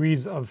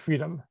degrees of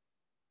freedom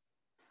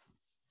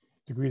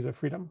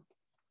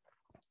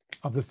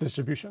of this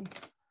distribution.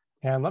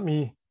 And let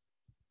me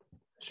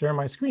share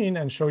my screen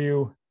and show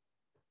you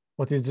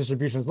what these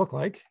distributions look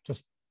like,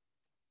 just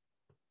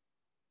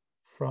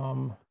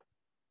from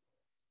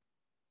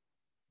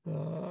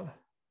the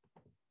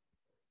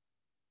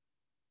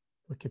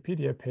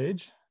Wikipedia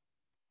page.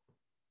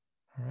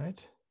 All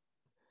right.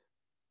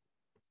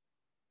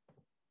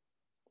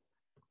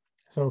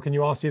 So can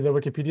you all see the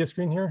Wikipedia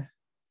screen here?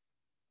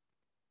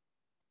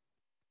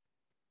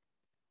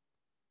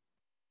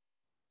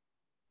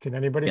 Can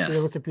anybody see the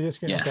Wikipedia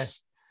screen? Yes. Okay.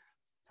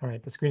 All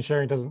right, the screen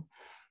sharing doesn't,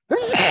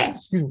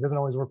 excuse me, doesn't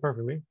always work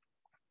perfectly.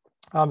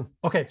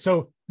 Okay,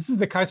 so this is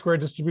the chi-square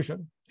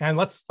distribution. And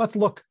let's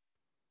look,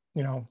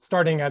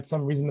 starting at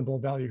some reasonable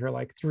value here,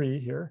 like 3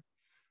 here.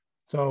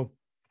 So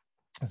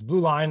this blue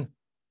line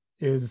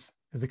is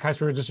the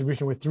chi-square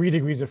distribution with 3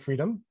 degrees of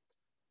freedom.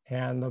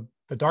 And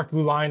the dark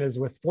blue line is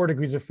with 4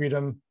 degrees of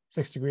freedom,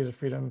 6 degrees of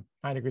freedom,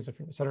 9 degrees of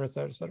freedom, et cetera, et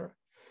cetera, et cetera.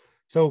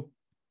 So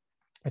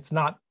it's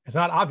not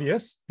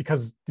obvious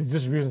because these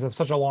distributions have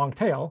such a long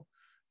tail.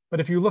 But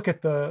if you look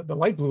at the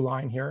light blue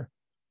line here,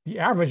 the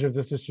average of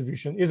this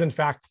distribution is in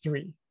fact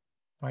 3,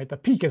 right? The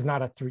peak is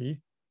not at 3,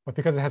 but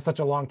because it has such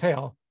a long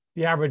tail,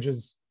 the average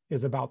is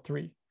about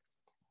 3.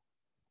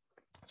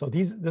 So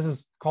this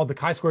is called the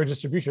chi-square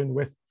distribution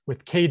with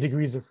k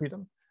degrees of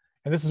freedom.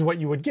 And this is what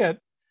you would get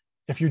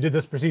if you did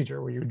this procedure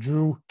where you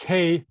drew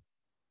k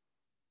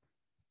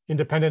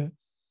independent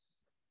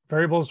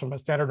variables from a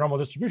standard normal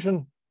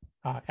distribution,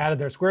 added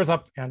their squares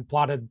up, and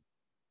plotted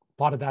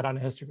that on a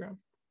histogram.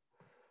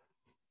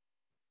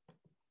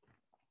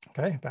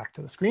 Okay, back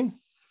to the screen.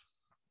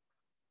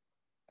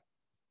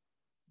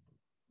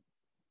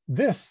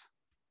 This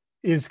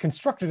is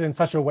constructed in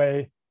such a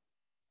way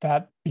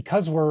that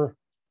because we're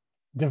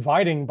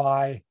dividing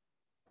by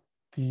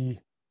the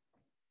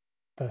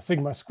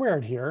sigma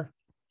squared here,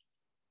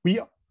 we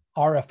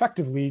are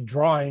effectively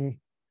drawing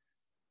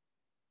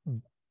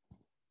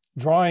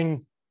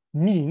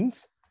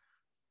means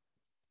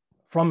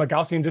from a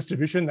Gaussian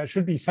distribution that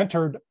should be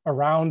centered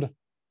around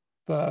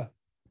the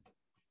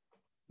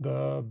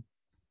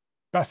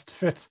best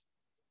fit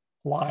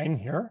line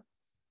here.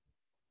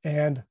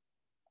 And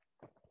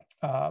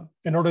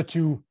in order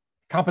to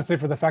compensate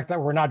for the fact that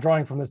we're not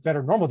drawing from the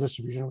standard normal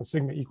distribution with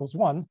sigma equals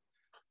 1,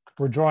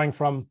 we're drawing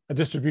from a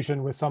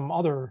distribution with some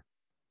other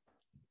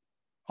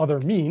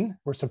mean.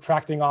 We're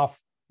subtracting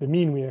off the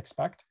mean we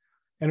expect.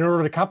 And in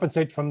order to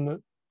compensate from the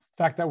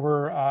fact that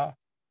we're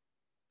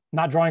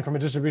not drawing from a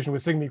distribution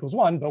with sigma equals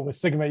 1, but with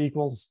sigma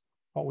equals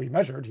what we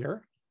measured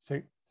here,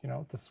 so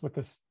with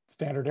this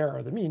standard error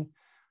of the mean,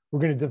 we're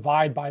going to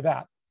divide by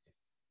that.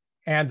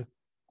 And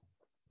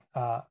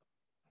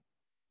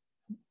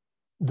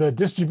the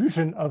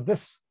distribution of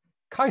this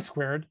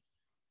chi-squared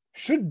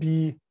should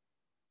be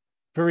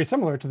very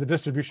similar to the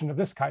distribution of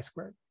this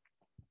chi-squared.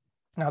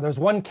 Now, there's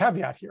one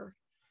caveat here,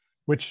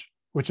 which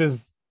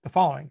is the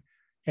following.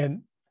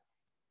 And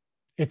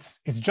it's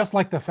just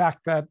like the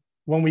fact that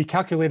when we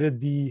calculated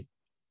the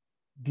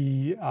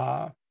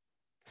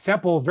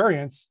sample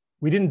variance,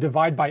 we didn't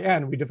divide by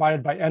n, we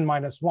divided by n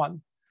minus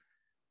 1,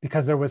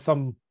 because there was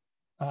some,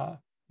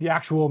 the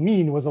actual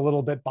mean was a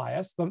little bit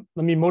biased. Let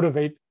me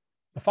motivate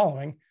the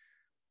following.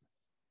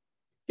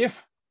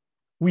 If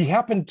we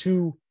happen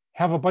to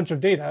have a bunch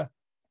of data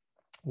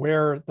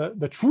where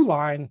the true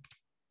line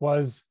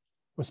was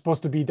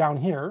supposed to be down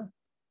here,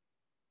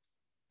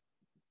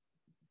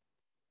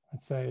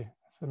 let's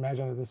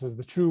imagine that this is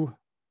the true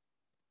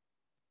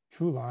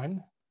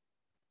line,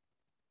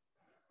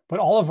 but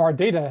all of our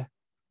data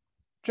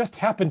just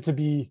happened to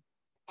be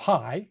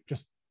high,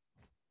 just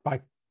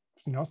by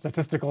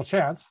statistical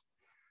chance,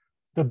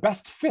 the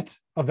best fit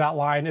of that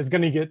line is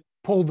going to get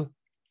pulled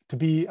to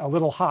be a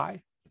little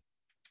high.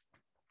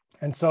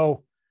 And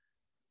so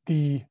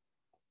the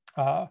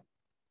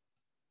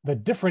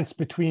difference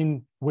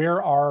between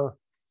where our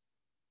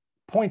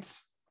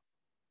points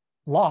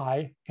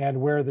lie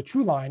and where the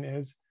true line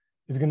is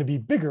going to be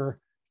bigger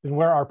than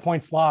where our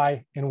points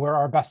lie and where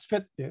our best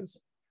fit is,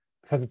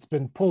 because it's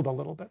been pulled a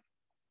little bit.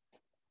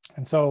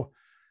 And so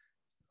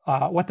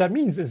what that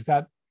means is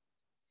that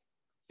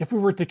if we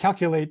were to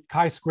calculate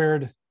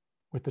chi-squared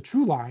with the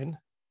true line,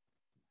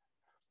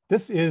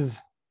 this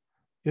is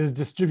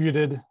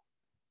distributed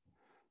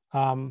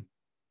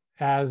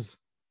as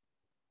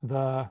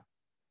the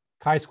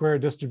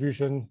chi-squared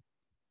distribution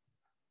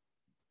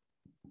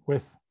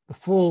with the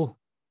full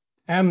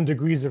m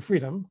degrees of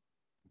freedom.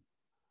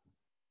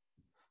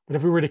 But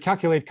if we were to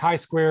calculate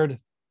chi-squared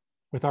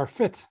with our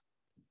fit,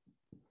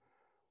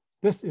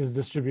 this is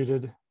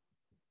distributed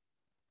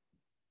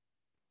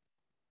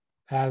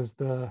as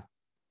the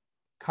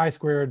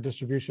chi-squared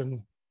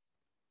distribution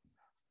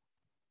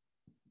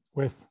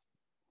with,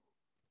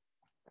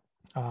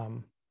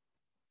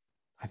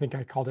 I think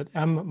I called it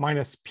m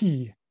minus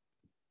p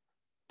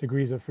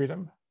degrees of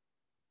freedom,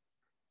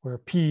 where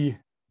p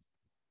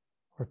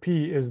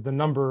is the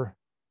number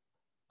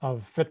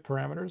of fit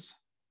parameters.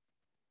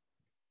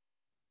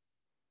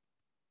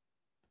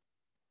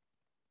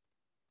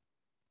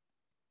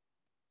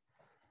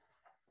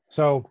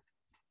 So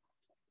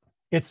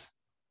it's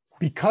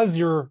because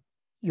you're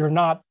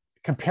not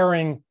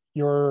comparing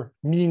your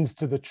means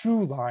to the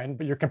true line,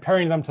 but you're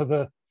comparing them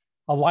to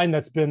a line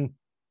that's been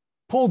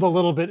pulled a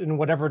little bit in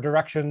whatever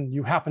direction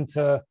you happen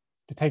to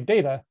take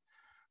data.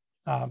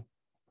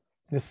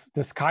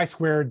 This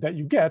chi-squared that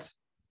you get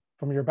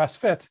from your best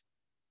fit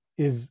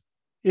is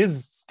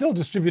still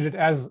distributed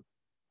as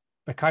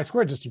the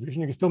chi-squared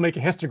distribution. You can still make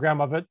a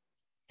histogram of it,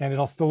 and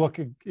it'll still look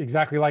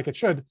exactly like it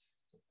should.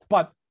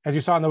 But as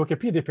you saw on the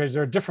Wikipedia page,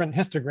 there are different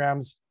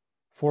histograms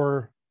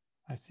for,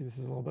 I see this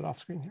is a little bit off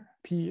screen here.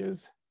 P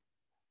is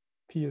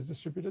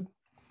distributed.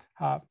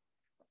 I'll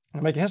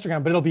make a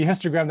histogram, but it'll be a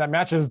histogram that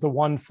matches the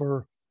one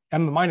for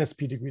m minus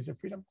p degrees of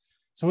freedom.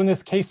 So in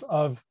this case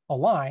of a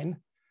line,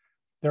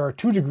 there are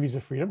 2 degrees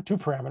of freedom, 2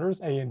 parameters,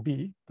 a and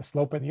b, the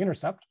slope and the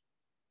intercept.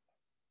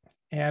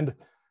 And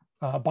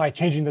by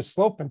changing the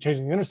slope and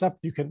changing the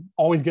intercept, you can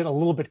always get a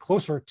little bit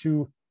closer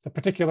to the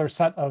particular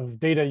set of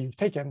data you've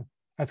taken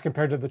as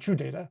compared to the true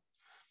data.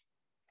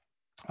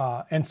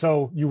 And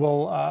so you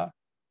will,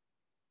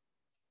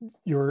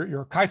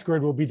 your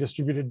chi-squared will be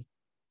distributed,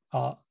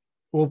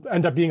 will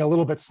end up being a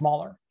little bit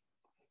smaller.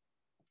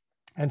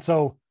 And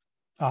so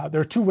there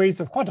are 2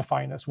 ways of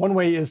quantifying this. One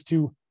way is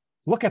to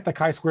look at the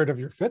chi-squared of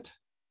your fit.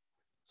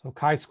 So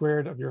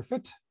chi-squared of your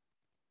fit,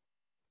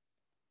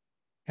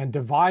 and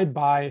divide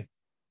by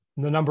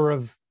the number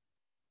of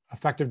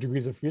effective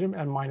degrees of freedom,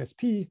 m minus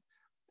p.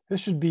 This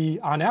should be,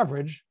 on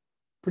average,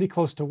 pretty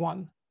close to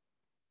 1.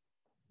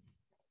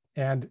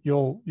 And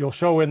you'll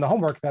show in the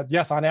homework that,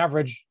 yes, on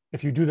average,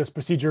 if you do this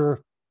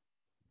procedure,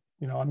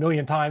 a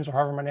million times, or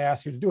however many I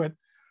ask you to do it,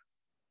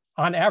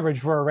 on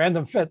average for a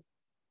random fit,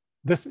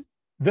 this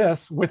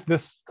with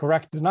this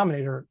correct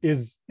denominator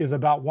is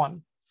about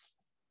 1.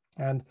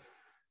 And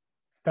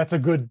that's a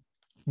good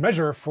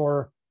measure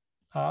for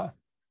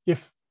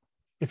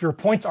if your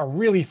points are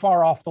really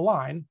far off the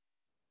line,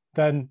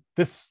 then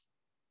this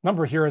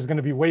number here is going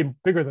to be way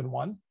bigger than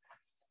 1.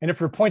 And if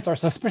your points are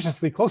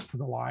suspiciously close to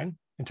the line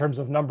in terms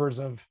of numbers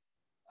of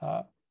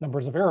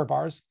error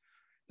bars,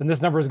 then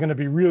this number is going to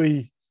be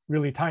really,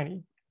 really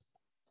tiny.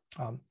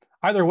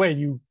 Either way,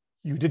 you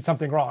did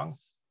something wrong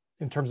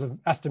in terms of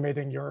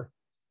estimating your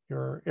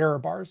error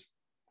bars.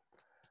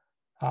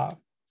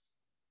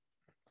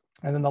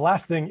 And then the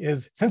last thing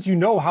is, since you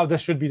know how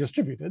this should be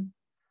distributed,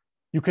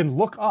 you can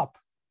look up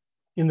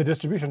in the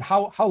distribution,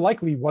 how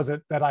likely was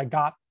it that I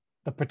got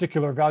the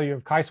particular value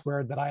of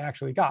chi-squared that I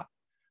actually got?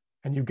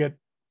 And you get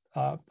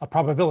a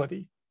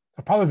probability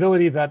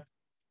that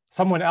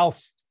someone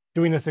else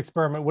doing this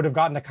experiment would have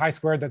gotten a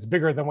chi-squared that's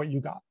bigger than what you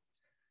got.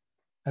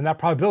 And that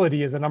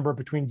probability is a number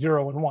between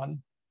 0 and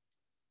 1.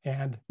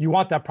 And you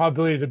want that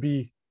probability to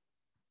be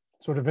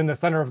sort of in the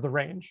center of the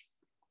range.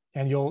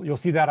 And you'll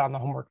see that on the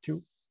homework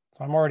too.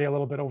 So I'm already a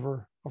little bit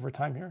over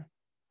time here.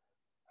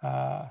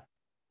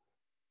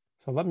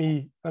 So let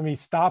me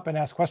stop and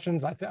ask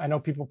questions. I know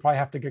people probably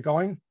have to get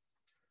going.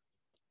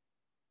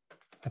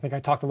 I think I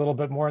talked a little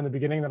bit more in the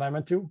beginning than I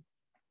meant to.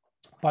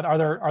 But are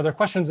there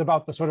questions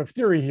about the sort of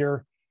theory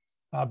here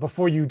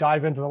before you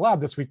dive into the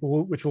lab this week,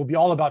 which will be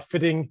all about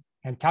fitting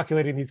and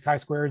calculating these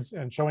chi-squareds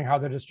and showing how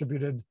they're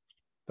distributed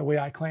the way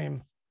I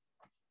claim,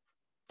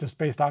 just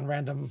based on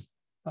random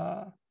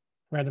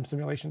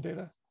simulation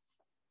data?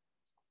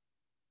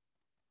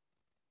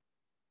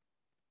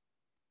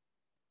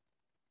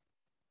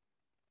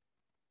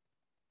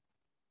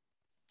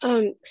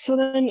 So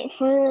then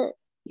for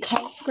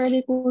chi-squared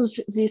equals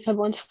z sub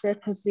 1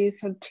 squared plus z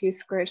sub 2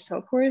 squared,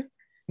 so forth,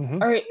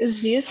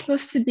 is z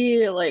supposed to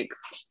be like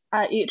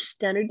at each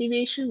standard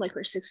deviation, like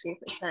for 68%,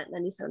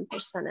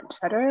 97%,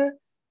 etc.?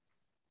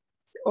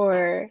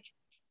 Or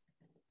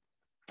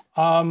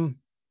I'm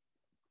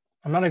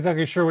not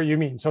exactly sure what you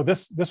mean. So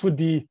this would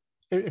be,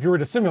 if you were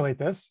to simulate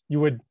this, you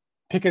would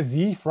pick a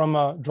z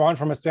drawn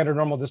from a standard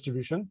normal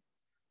distribution,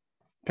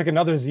 pick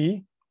another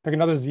z,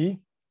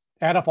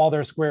 add up all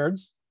their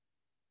squareds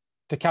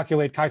to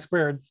calculate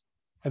chi-squared,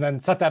 and then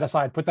set that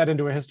aside, put that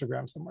into a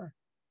histogram somewhere.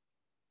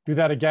 Do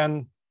that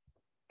again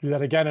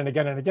and again and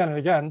again and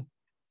again.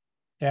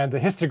 And the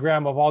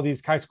histogram of all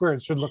these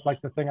chi-squareds should look like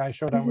the thing I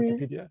showed on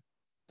Wikipedia.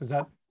 Does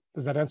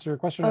that answer your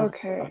question?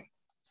 Okay.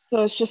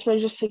 So it's just by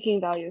just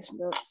taking values from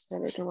the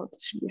standard normal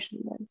distribution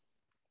then.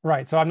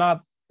 Right. So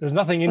there's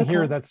nothing in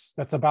here that's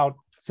about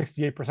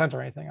 68%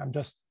 or anything. I'm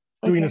just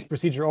doing this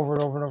procedure over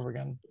and over and over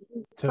again.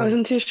 I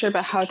wasn't too sure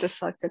about how to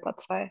select it,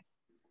 that's why.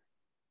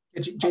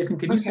 Jason,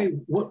 can you say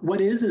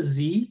what is a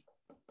z?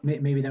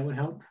 Maybe that would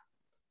help.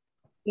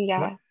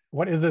 Yeah.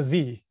 What is a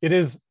z? It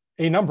is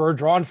a number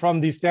drawn from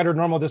the standard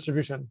normal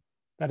distribution.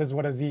 That is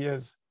what a z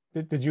is.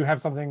 Did you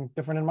have something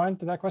different in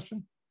mind to that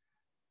question?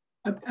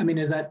 I mean,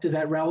 is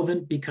that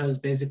relevant? Because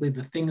basically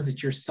the things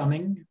that you're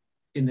summing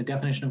in the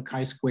definition of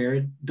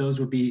chi-squared, those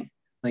would be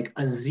like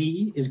a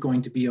z is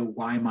going to be a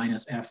y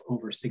minus f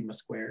over sigma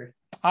squared.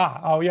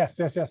 Oh, yes.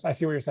 I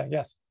see what you're saying.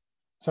 Yes.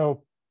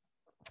 So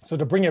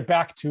to bring it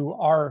back to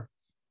our,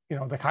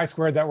 the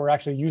chi-squared that we're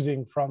actually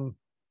using from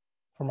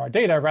our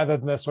data rather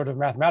than this sort of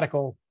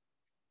mathematical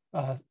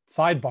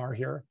sidebar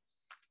here.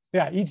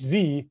 Yeah, each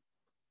z,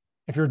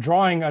 if you're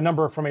drawing a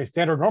number from a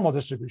standard normal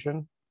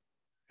distribution,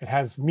 it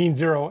has mean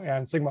 0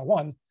 and sigma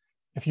 1.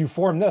 If you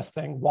form this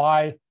thing,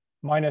 y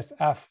minus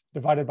f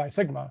divided by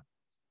sigma,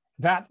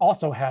 that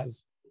also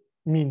has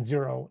mean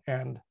 0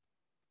 and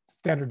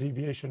standard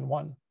deviation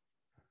 1.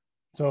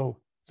 So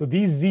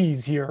these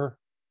z's here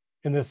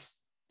in this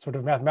sort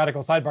of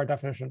mathematical sidebar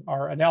definition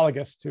are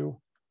analogous to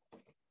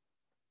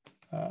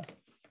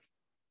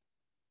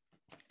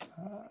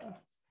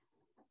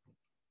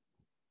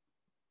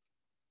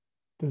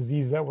the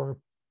z's that we're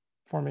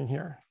forming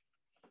here.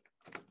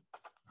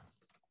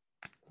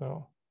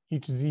 So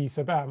each z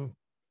sub m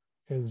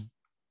is,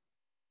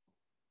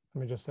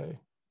 let me just say,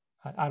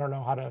 I don't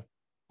know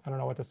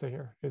what to say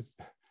here, is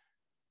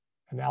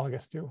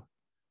analogous to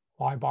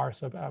y bar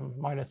sub m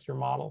minus your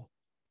model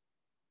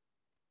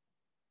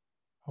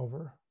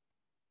over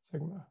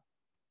sigma.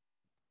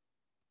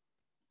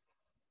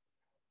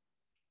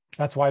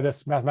 That's why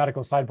this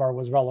mathematical sidebar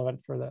was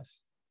relevant for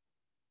this.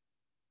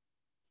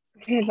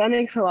 Okay, that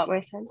makes a lot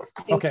more sense.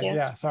 Thank you.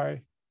 Yeah,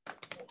 sorry.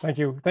 Thank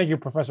you,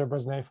 Professor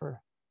Bresnay,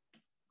 for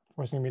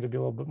forcing me to be a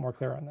little bit more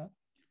clear on that.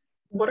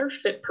 What are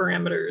fit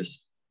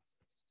parameters?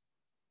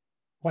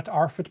 What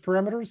are fit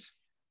parameters?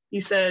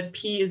 You said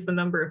P is the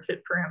number of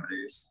fit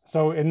parameters.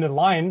 So in the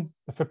line,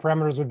 the fit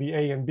parameters would be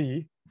A and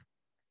B.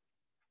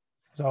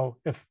 So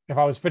if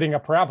I was fitting a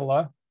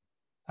parabola,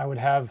 I would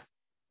have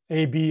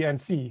A, B,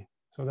 and C.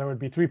 So there would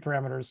be 3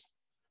 parameters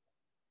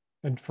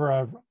and for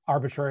an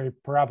arbitrary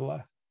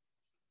parabola.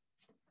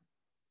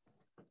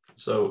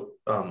 So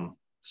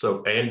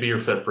A and B are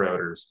fit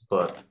parameters,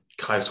 but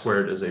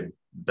chi-squared is a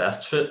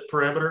best fit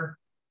parameter?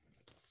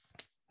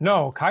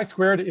 No,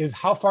 chi-squared is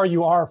how far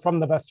you are from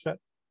the best fit.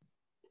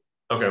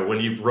 Okay, when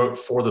you wrote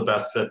for the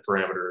best fit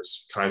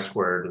parameters,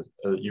 chi-squared,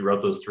 you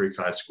wrote those 3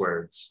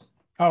 chi-squareds.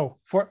 Oh,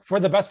 for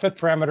the best fit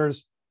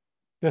parameters,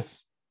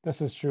 this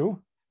is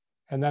true.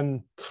 And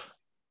then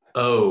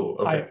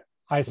okay.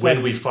 I said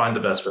when we find the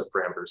best fit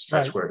parameters,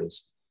 chi-squared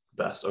is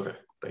best. Okay,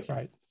 thank you.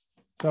 Right.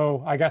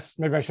 So I guess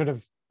maybe I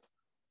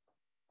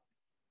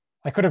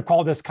could have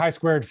called this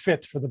chi-squared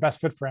fit for the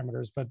best fit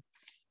parameters, but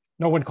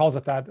no one calls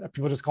it that.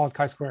 People just call it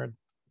chi-squared.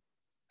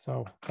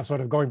 So I'm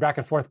sort of going back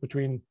and forth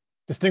between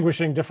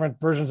distinguishing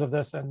different versions of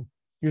this and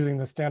using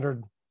the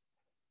standard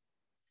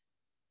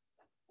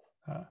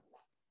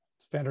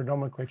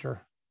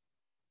nomenclature,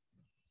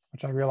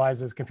 which I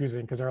realize is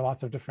confusing because there are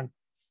lots of different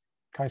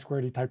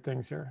chi-squared type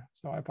things here.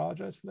 So I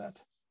apologize for that.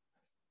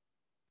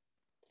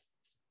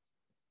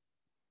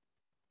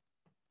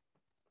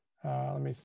 Let me